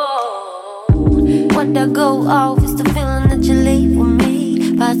 Oh, what that go off is the feeling that you leave with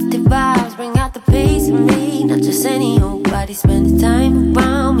me. Positive vibes bring out the peace in me. Not just any old body spending time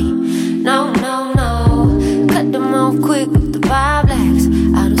around me. No, no, no. Cut them off quick with the vibe lags.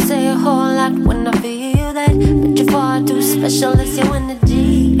 I don't say a whole lot when I feel that, but you're far too special, it's your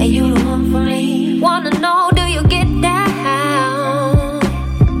energy. Hey, you the one for me. Wanna know, do you get down?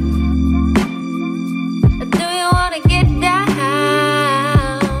 Do you wanna get down?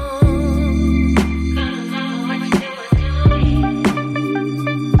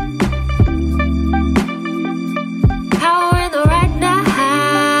 Power in the right now.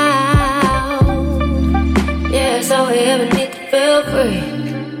 Yeah, so we ever need to feel free.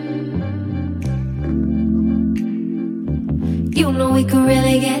 You know we can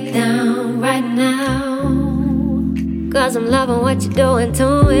really get down right now. 'Cause I'm loving what you're doing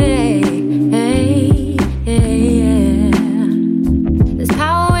to me. Hey, hey, yeah. There's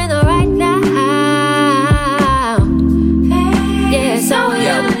power in the right now. Yeah, so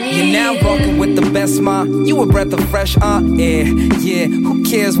you're now rocking with the best, ma. You a breath of fresh, yeah, yeah. Who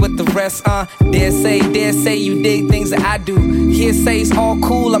cares what the rest, Dare say you dig things that I do. Hearsay's all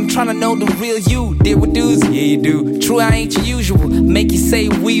cool, I'm trying to know the real you. Deal with dudes, yeah you do. True, I ain't your usual. Make you say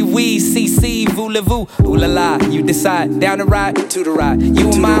wee, CC, voulez-vous. Ooh la la, you decide. Down the ride, to the ride. You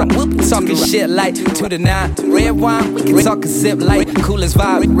and mine, we'll be talking shit like 2 to 9. Red wine, we can talk a zip like coolest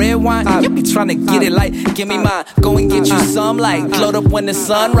vibe. Red wine, you be trying to get it like, give me mine. Go and get you some like, glowed up when the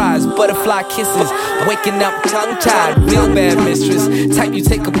sunrise. Butterfly kisses, waking up tongue-tied. Real bad mistress. Type you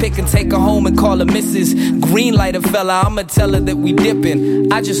take a pic and take her home and call her Mrs. Green light a fella, I'ma tell her that we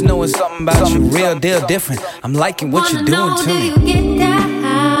dipping. I just know it's something about you, real deal different. I'm liking what you're doing to me. Do you get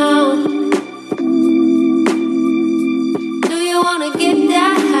down? Do you wanna get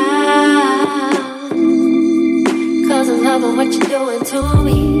down? 'Cause I'm loving what you're doing to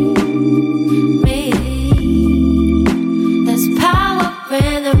me. There's power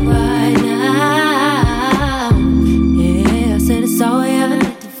in the right now. Yeah, I said it's all we ever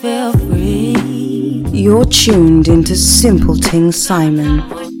need to feel free. You're tuned into Simpleton Simon.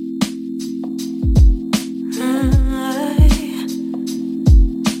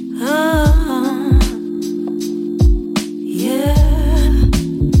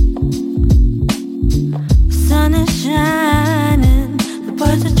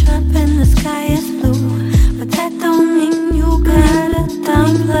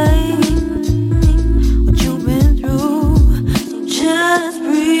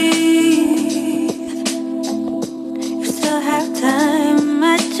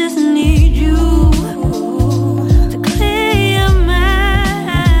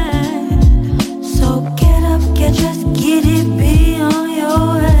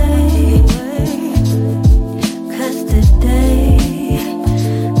 Cause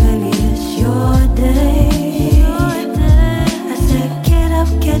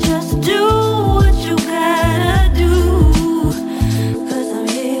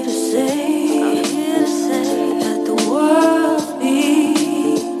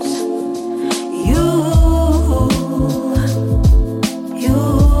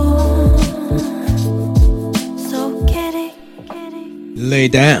lay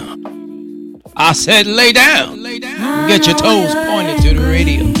down. I said lay down. Get your toes pointed to the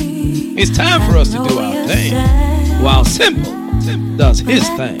radio. It's time for us to do our thing, while Simple does his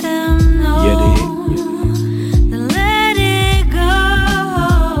thing. You dig? Let it go.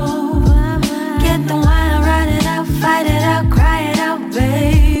 Get the wine, ride it out, fight it out, cry it out,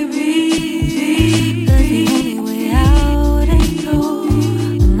 baby. 'Cause the only way out is through,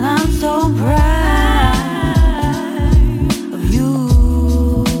 and I'm so proud of you.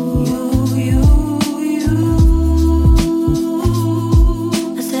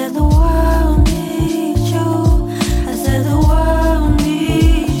 I said the world needs you. I said the world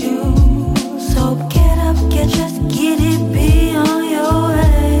needs you. So get up, just get it, be on your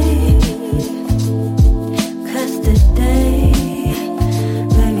way. 'Cause today,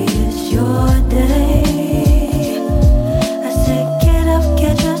 baby, it's your day. I said get up,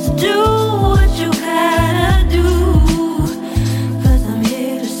 just do what you gotta do. 'Cause I'm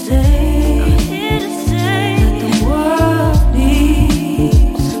here to say that the world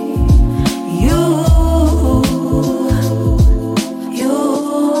needs you. You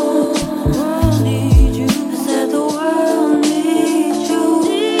world needs you. I said the world needs you.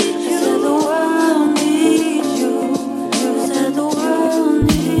 I said the world needs you. I said the world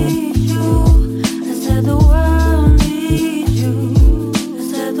needs you. I said the world needs you. I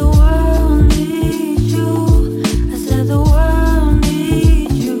said the world needs you. I said the world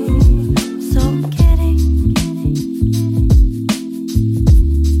needs you. So get it.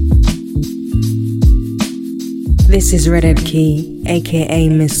 This is Redhead Key, aka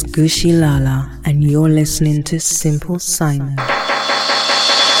Miss Gushy Lala, and you're listening to Simple Simon.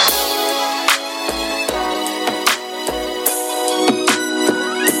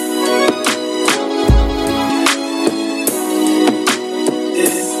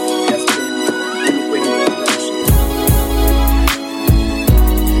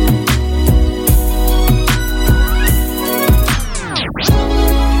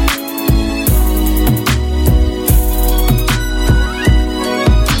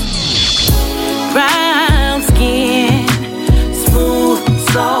 Brown skin, smooth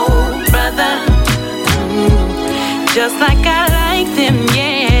soul, brother. Just like I like them,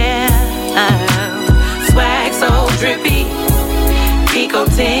 yeah. Swag so drippy, Pico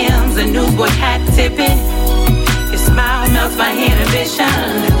Timbs, a new boy hat tipping. Your smile melts my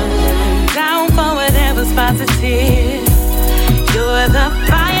inhibition. Down for whatever's positive. You're the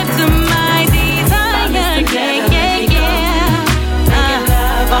fire to my desire, yeah, yeah, yeah. Making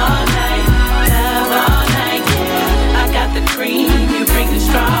love all night, yeah. I got the cream, you bring the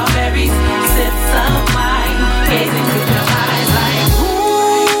strawberries. Sip some wine, gaze into your eyes like,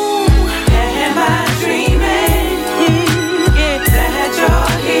 ooh, am I dreaming? Yeah, that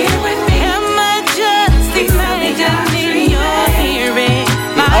you're here with me. Am I just imagining you're hearing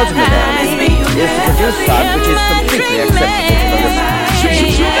The ultimate aim is to produce sound which is completely acceptable to the listener.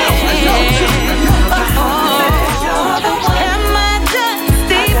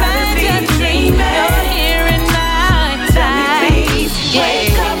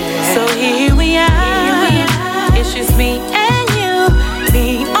 So here we are. It's just me and you,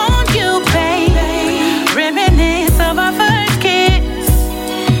 me on you, babe. Reminisce of our first kiss,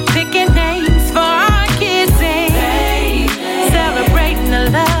 picking names for our kids, celebrating a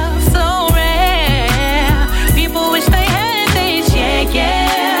love so rare. People wish they had this, yeah,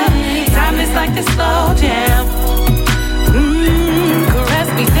 yeah. Time is like the slow jam. Caress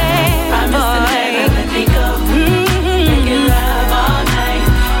me there, promise to never let me go. Making love all night,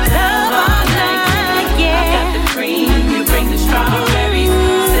 yeah. I got the cream, you bring the strawberries.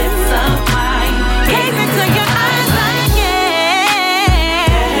 Sip some wine, gaze into your eyes like, yeah.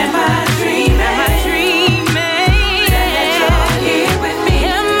 Am I dreaming? That you're here with me?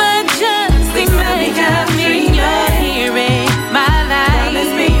 Am I just imagining you're here in my life?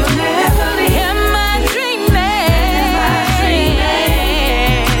 Promise me you'll never leave. Am I dreaming?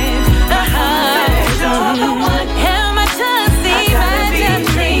 You're the one. Am I just imagining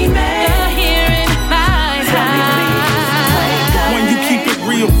you're here in my life? When you keep it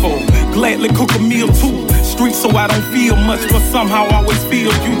real for, gladly cook a meal too. Street so I don't feel much, but somehow always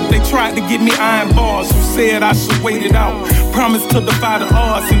feel you. They tried to give me iron bars, you said I should wait it out. Promised to defy the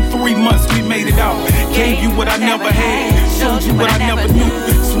odds, in 3 months we made it out. Gave you what I never had, showed you what I never knew.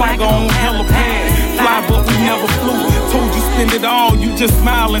 Swagger on hella pad, fly but we never flew. Told you spend it all, you just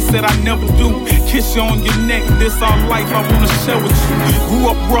smiled and said I never do. Kiss you on your neck, this our life I wanna share with you. Grew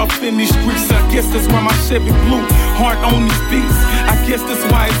up rough in these streets, I guess that's why my Chevy blue. Heart on these beats, I guess that's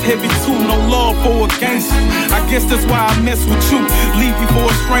why it's heavy too. No love for a gangster, I guess that's why I mess with you. Leave you for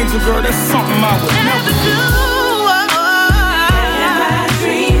a stranger, girl, that's something I would never do.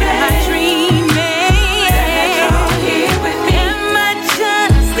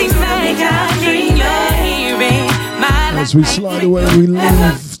 As we slide away, we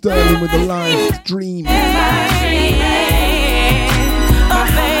leave Sterling with a live dream.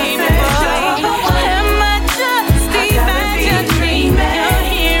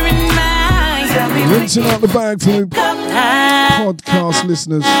 Rinsing out the bag for the podcast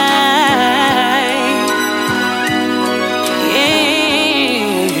listeners.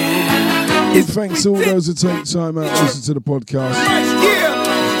 Thanks to all those who take time out to listen to the podcast.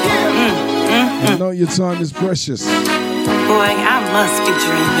 I know your time is precious. Boy, I must be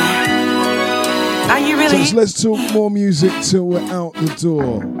dreaming. Are you really? So let's talk more music till we're out the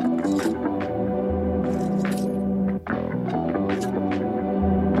door.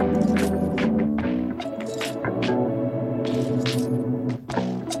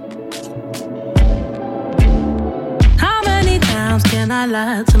 I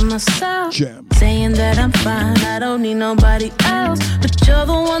lied to myself, saying that I'm fine, I don't need nobody else. But you're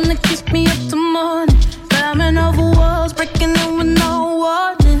the one that keeps me up till morning, climbing over walls, breaking in with no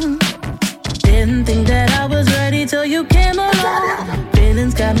warning. Didn't think that I was ready till you came along.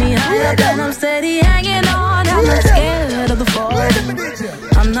 Feelings got me high up and I'm steady hanging on. I'm not scared of the fall,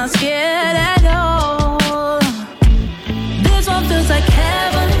 I'm not scared at all. This one feels like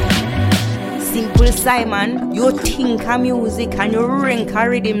heaven. Simple Simon, you think of music and you rank a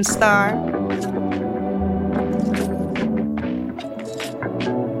rhythm star.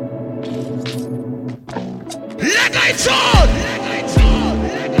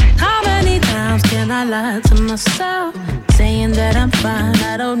 How many times can I lie to myself, saying that I'm fine,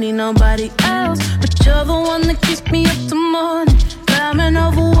 I don't need nobody else. But you're the one that keeps me up till morning, climbing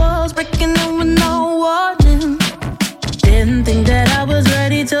over walls, breaking in with no warning. Didn't think that I was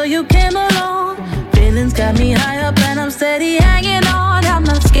ready till you came along. Feelings got me high up and I'm steady hanging on. I'm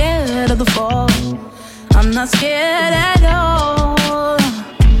not scared of the fall, I'm not scared at all.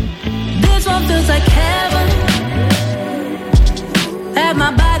 This one feels like heaven. Have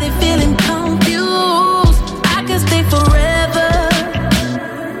my body feeling confused. I could stay forever.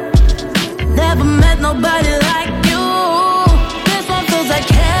 Never met nobody like you. This one feels like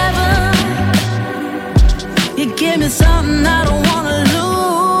heaven. You give me something I don't wanna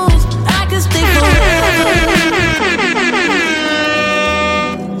lose. I can stay forever.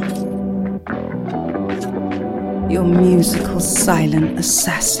 Your musical silent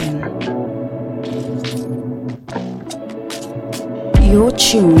assassin. You're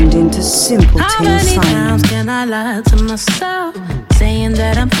tuned into Simple How Team many Simon. times can I lie to myself, saying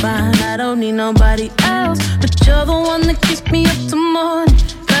that I'm fine, I don't need nobody else. But you're the one that keeps me up till morning,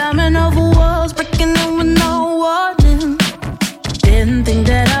 climbing over walls, breaking in with no warning. Didn't think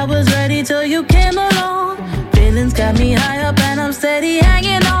that I was ready till you came along. Feelings got me high up and I'm steady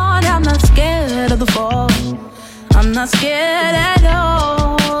hanging on. I'm not scared of the fall, I'm not scared at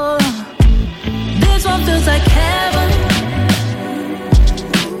all. This one feels like heaven.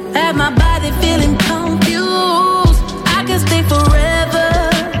 Have my body feeling confused. I can stay forever.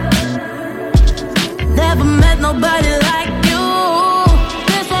 Never met nobody like you.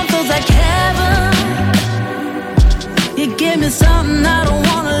 This one feels like heaven. You give me something I don't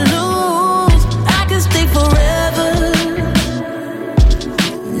wanna lose. I can stay forever.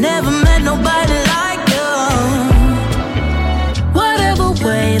 Never met nobody like you. Whatever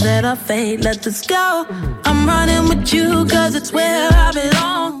way that I fade, let this go. I'm running with you cause it's where I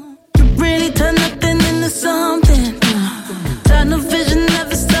belong. You really turn nothing into something. Turn the vision,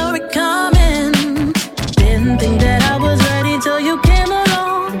 never saw it coming. Didn't think that I was ready till you came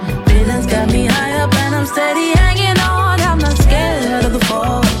along. Feelings got me high up and I'm steady hanging on. I'm not scared of the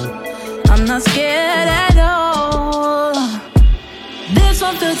fall, I'm not scared at all. This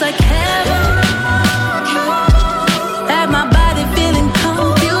one feels like heaven. Have my body feeling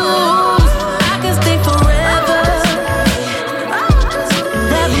confused. I can stay forever.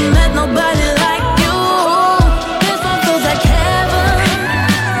 Never met nobody like you. This one feels like heaven.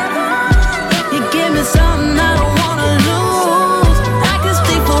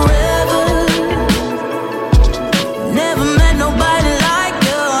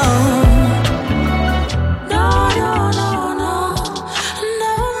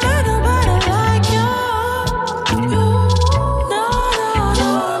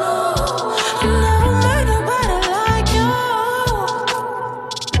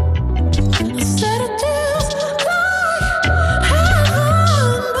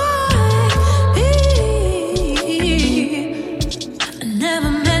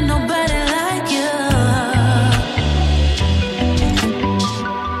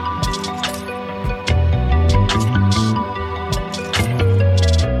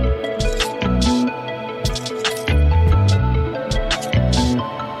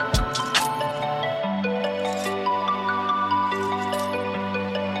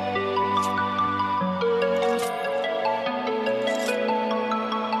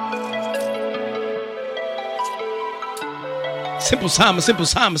 Simple Simon, Simple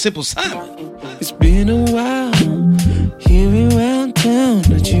Simon, Simple Simon. It's been a while, here around town,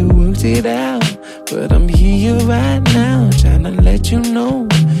 that you worked it out. But I'm here right now, trying to let you know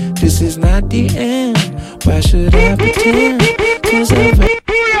this is not the end. Why should I pretend? Cause I've So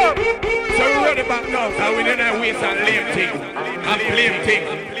we're ready back now, so we didn't waste a lame thing. A lame thing.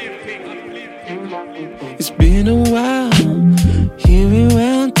 It's been a while, here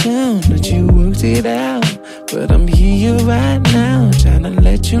around town, that you worked it out. But I'm here right now, trying to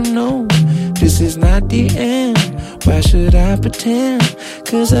let you know this is not the end. Why should I pretend?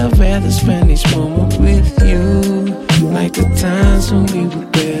 Cause I'd rather spend each moment with you. Like the times when we were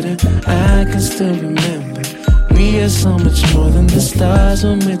better, I can still remember. We are so much more than the stars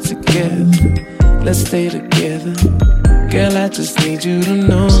we're meant together. Let's stay together. Girl, I just need you to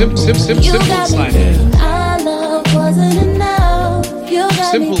know. Simple Simon. Our love wasn't enough. You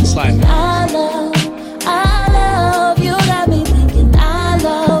got Simple me Simon. our love. You got me thinking our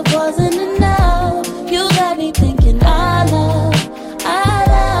love wasn't enough. You got me thinking our love.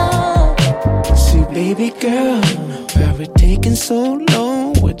 See, baby girl, why it taking so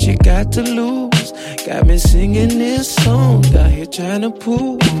long? What you got to lose? Got me singing this song, out here trying to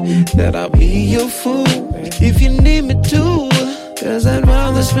prove that I'll be your fool if you need me to. Cause I'd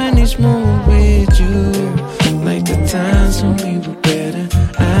rather spend each moment with you. Like the times when we were better,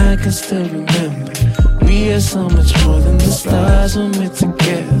 I can still remember. We are so much more than the stars we're meant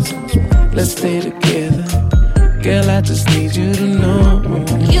together. Let's stay together. Girl, I just need you to know.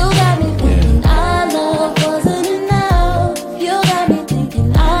 You got me thinking our love wasn't enough. You got me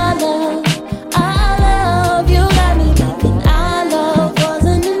thinking our love. You got me thinking our love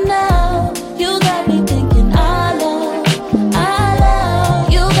wasn't enough. You got me thinking our love.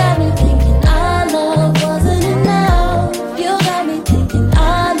 You got me thinking our love wasn't enough. You got me thinking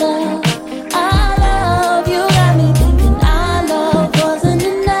our love. You got me thinking our love wasn't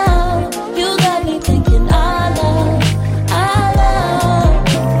enough. You got me thinking our love.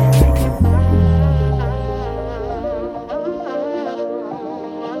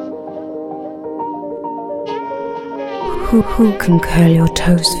 Who can curl your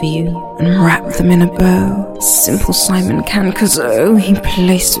toes for you and wrap them in a bow? Simple Simon can, 'cause oh, he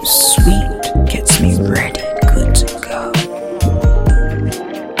plays so sweet, gets me ready, good to go.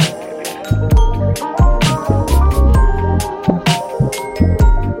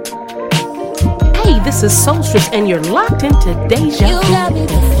 Hey, this is Solstice, and you're locked into Deja You got me Vu.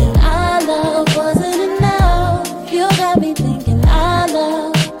 thinking our love wasn't enough. You got me thinking our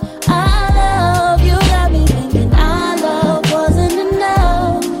love. You got me thinking our love wasn't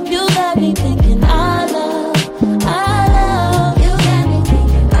enough. You got me thinking our love. You got me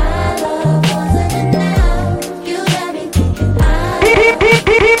thinking our love wasn't enough. You got me thinking our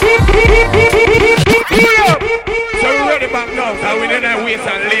So we're ready back now, so we didn't waste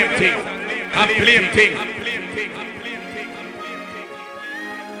a lame thing. A lame thing.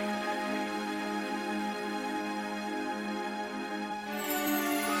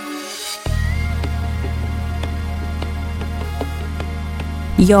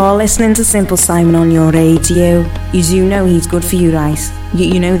 You're listening to Simple Simon on your radio. You do know he's good for you, right?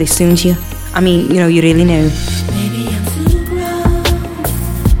 You know this, don't you? I mean, you know, you really know. Maybe I'm too grown.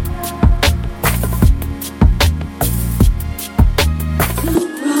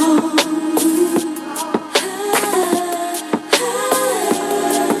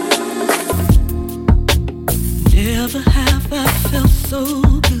 Never have I felt so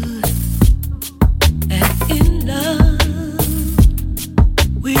good and in love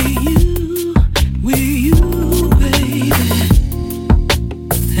with you, baby.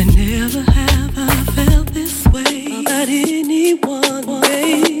 And never have I felt this way about anyone,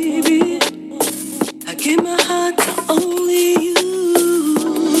 baby. I give my heart to only you.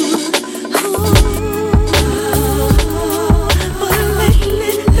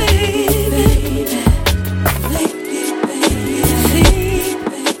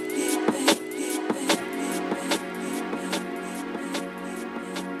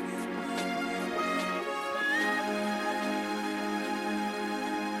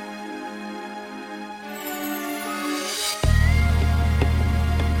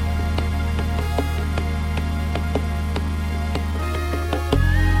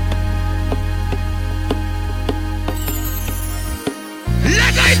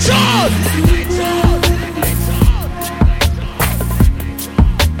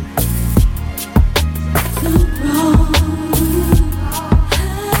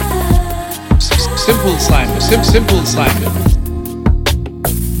 Simple Simon, Simple Simon.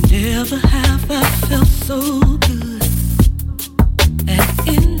 Never have I felt so good and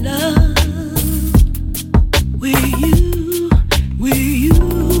in love with you,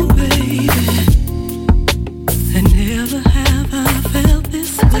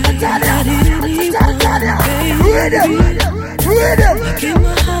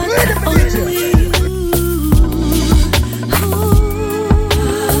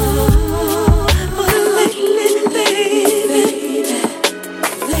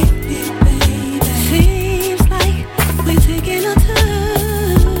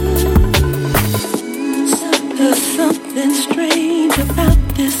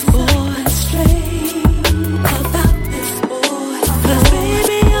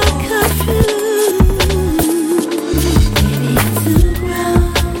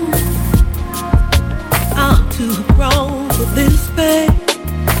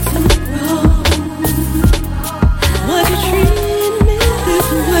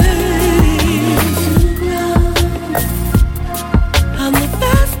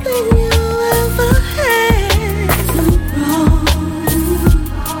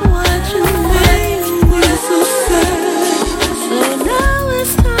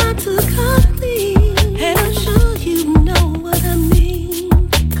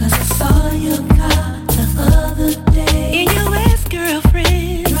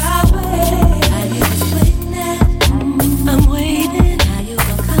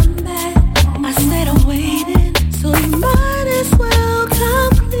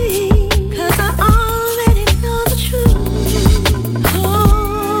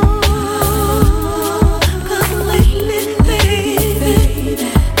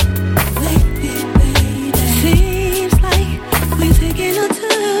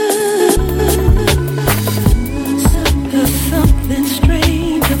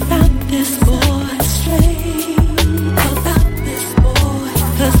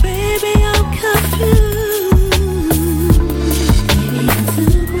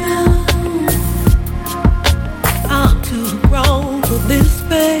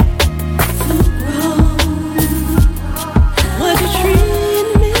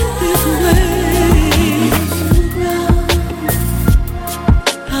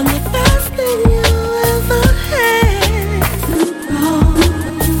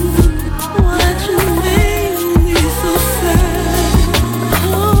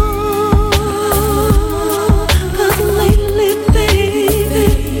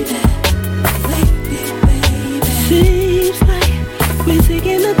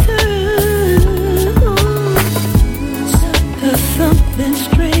 between the two. There's something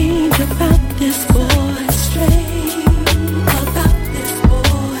strange about this boy.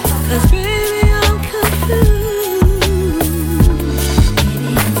 Cause baby, I'm confused.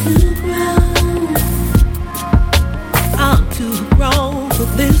 I'm too grown for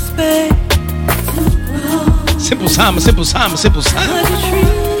this, babe. Simple Simon, Simple Simon, Simple Simon. Why'd you treat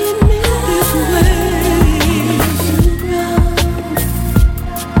me this way?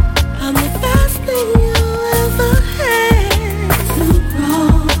 I'm the best thing you ever had.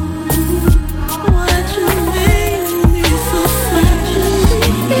 Why'd you make me so sad?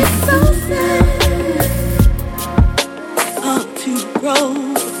 It's so sad. I'm too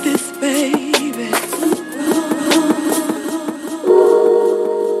grown for this, baby. Too grown.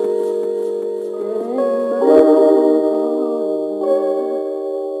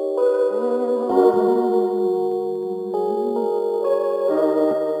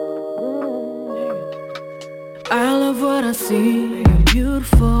 I love what I see, you're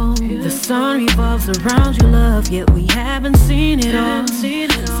beautiful. The sun revolves around you, love, yet we haven't seen it all.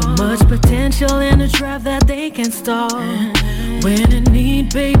 So much potential in a trap that they can stall. When in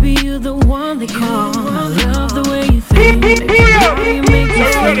need, baby, you're the one they call. I love the way you think, how you make me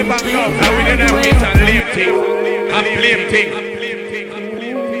feel.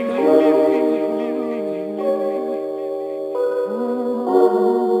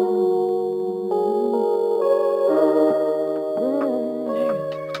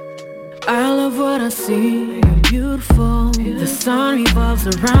 I love what I see, you're beautiful. The sun revolves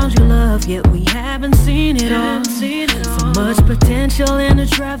around you, love, yet we haven't seen it all. So much potential in a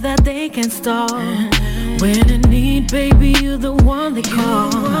trap that they can stall. When in need, baby, you're the one they call.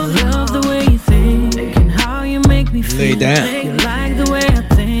 I love the way you think and how you make me feel. Lay down. You like the way I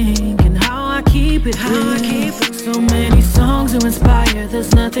think and how I keep it real. So many songs to inspire,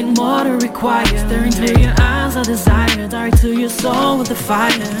 there's nothing more to require. Staring through your eyes, I desire, dark to your soul with the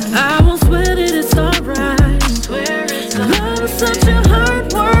fire. I won't sweat it, it's alright. Love is such a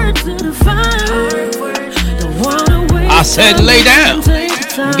hard word to define. Don't wanna wait. I said lay down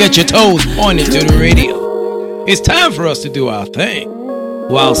and get your toes pointed to the radio. It's time for us to do our thing,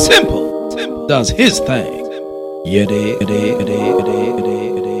 while Simple does his thing.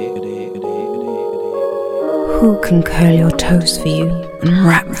 Who can curl your toes for you and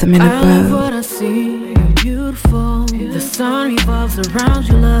wrap them in a I love bow? what I see, you're beautiful. The sun revolves around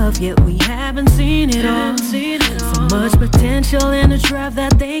you, love, yet we haven't seen it all. So much potential in a trap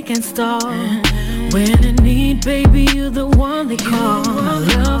that they can stall. When in need, baby, you're the one they call. I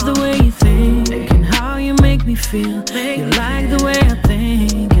love the way you think and how you make me feel. You like the way I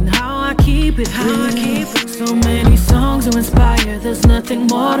think and how I keep it real. So many songs to inspire, there's nothing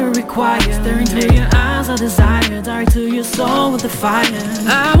more to require. Staring through your eyes, I desire, dark to your soul with the fire.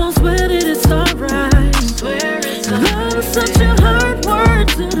 I won't sweat it, it's alright. Love is such a hard word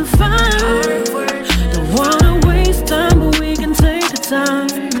to define. Don't wanna waste time, but we can take the time.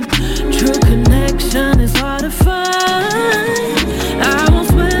 True connection is hard to find. I won't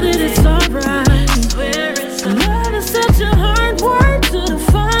sweat it, it's alright. Love is such a hard word to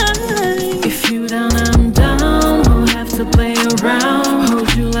define. If you down, I'm down. We'll have to play around.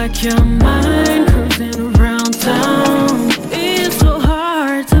 Hold you like you're mine, cruising around town. It's so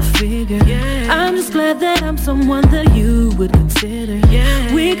hard to figure. I'm just glad that I'm someone that you would consider.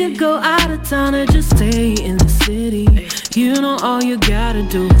 We could go out of town or just stay in the city. You know all you gotta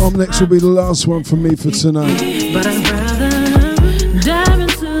do. Next will be the last one for me for tonight. But I'd rather dive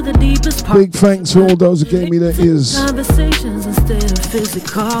into the deepest part. Big thanks for all those who gave me their ears. Conversations instead of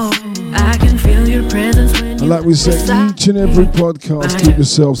physical. I can feel your presence when And like we say, each and every podcast, keep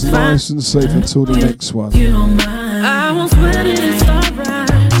yourselves nice and safe until the next one. you don't mind. I won't sweat it, it's alright.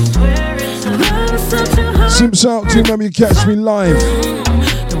 Love is such a hard. Simps out to remember you catch me live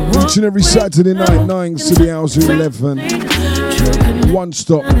each and every Saturday night, 9 to the hours of 11. One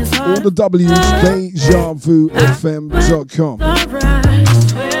stop, all the W's, DejaVuFM.com.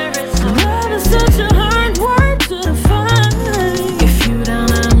 Love is such a hard word to define. If you down,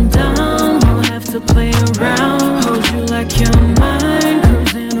 I'm down. We'll have to play around. Hold you like you're mine,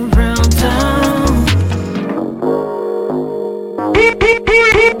 cruising around town.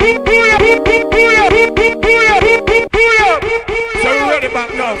 So we ready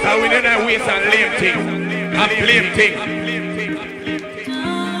back now, so we didn't waste and lame thing. And blame thing.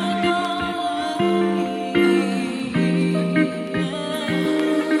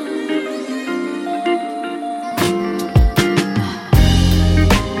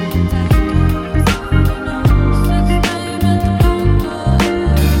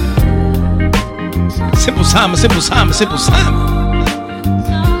 Simple Simon, Simple Simon, Simple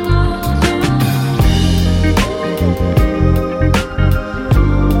Simon.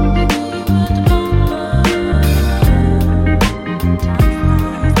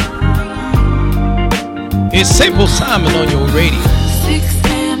 It's Simple Simon on your radio. 6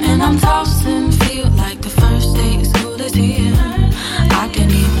 a.m. and I'm tossing, feel like the first day of school is here. I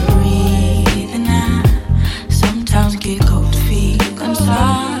can't even breathe and I sometimes get cold feet. I'm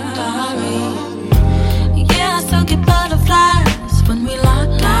sorry. Yeah, I still get butterflies when we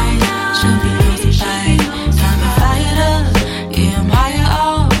lock eyes. Should be crucified. Time to fire up. Yeah, I'm higher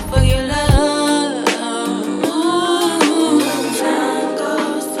off for your love. Time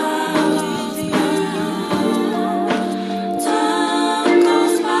goes by. Time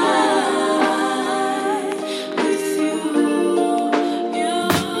goes by with you.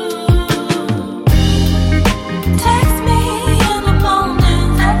 Text me in the morning,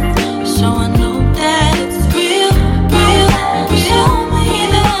 so I know that it's real, real. Show me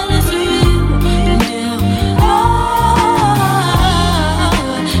that it's real, yeah. Oh,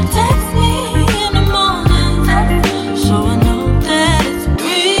 text me in the morning, so I know that it's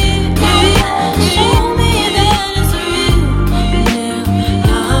real, real. Show me that it's real, yeah.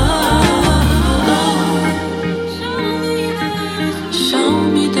 Show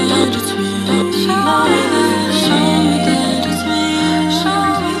me that it's real. Show me that it's real.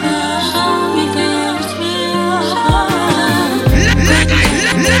 Show me that it's real.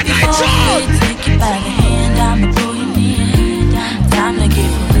 Take you by the hand, I'ma pull you near. Time to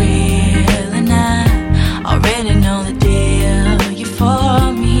get for real, and I already know the deal. You're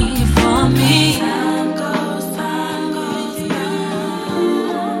for me, you're for me. Time goes by.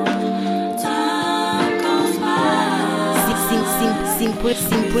 Time goes by.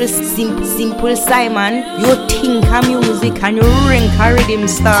 Simple Simon. You think a music and you rank a rhythm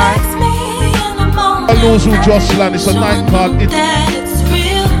star. I know who Jocelyn, it's a night card. That it's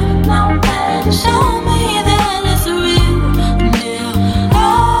real. Show me that it's real. Yeah. Oh,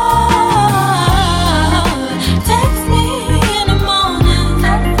 text me in the morning,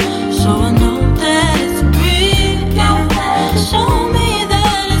 so I know that it's real. Show me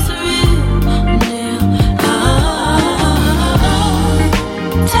that it's real. Yeah. Oh,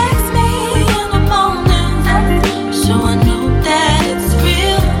 text me in the morning, so I know that it's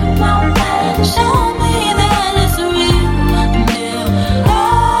real. Show me that it's real. Yeah. Oh,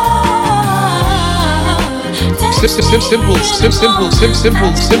 text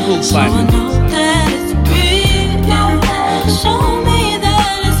Simple Simon. that it's real. Show me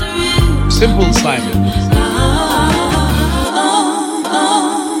that it's real. Simple Simon.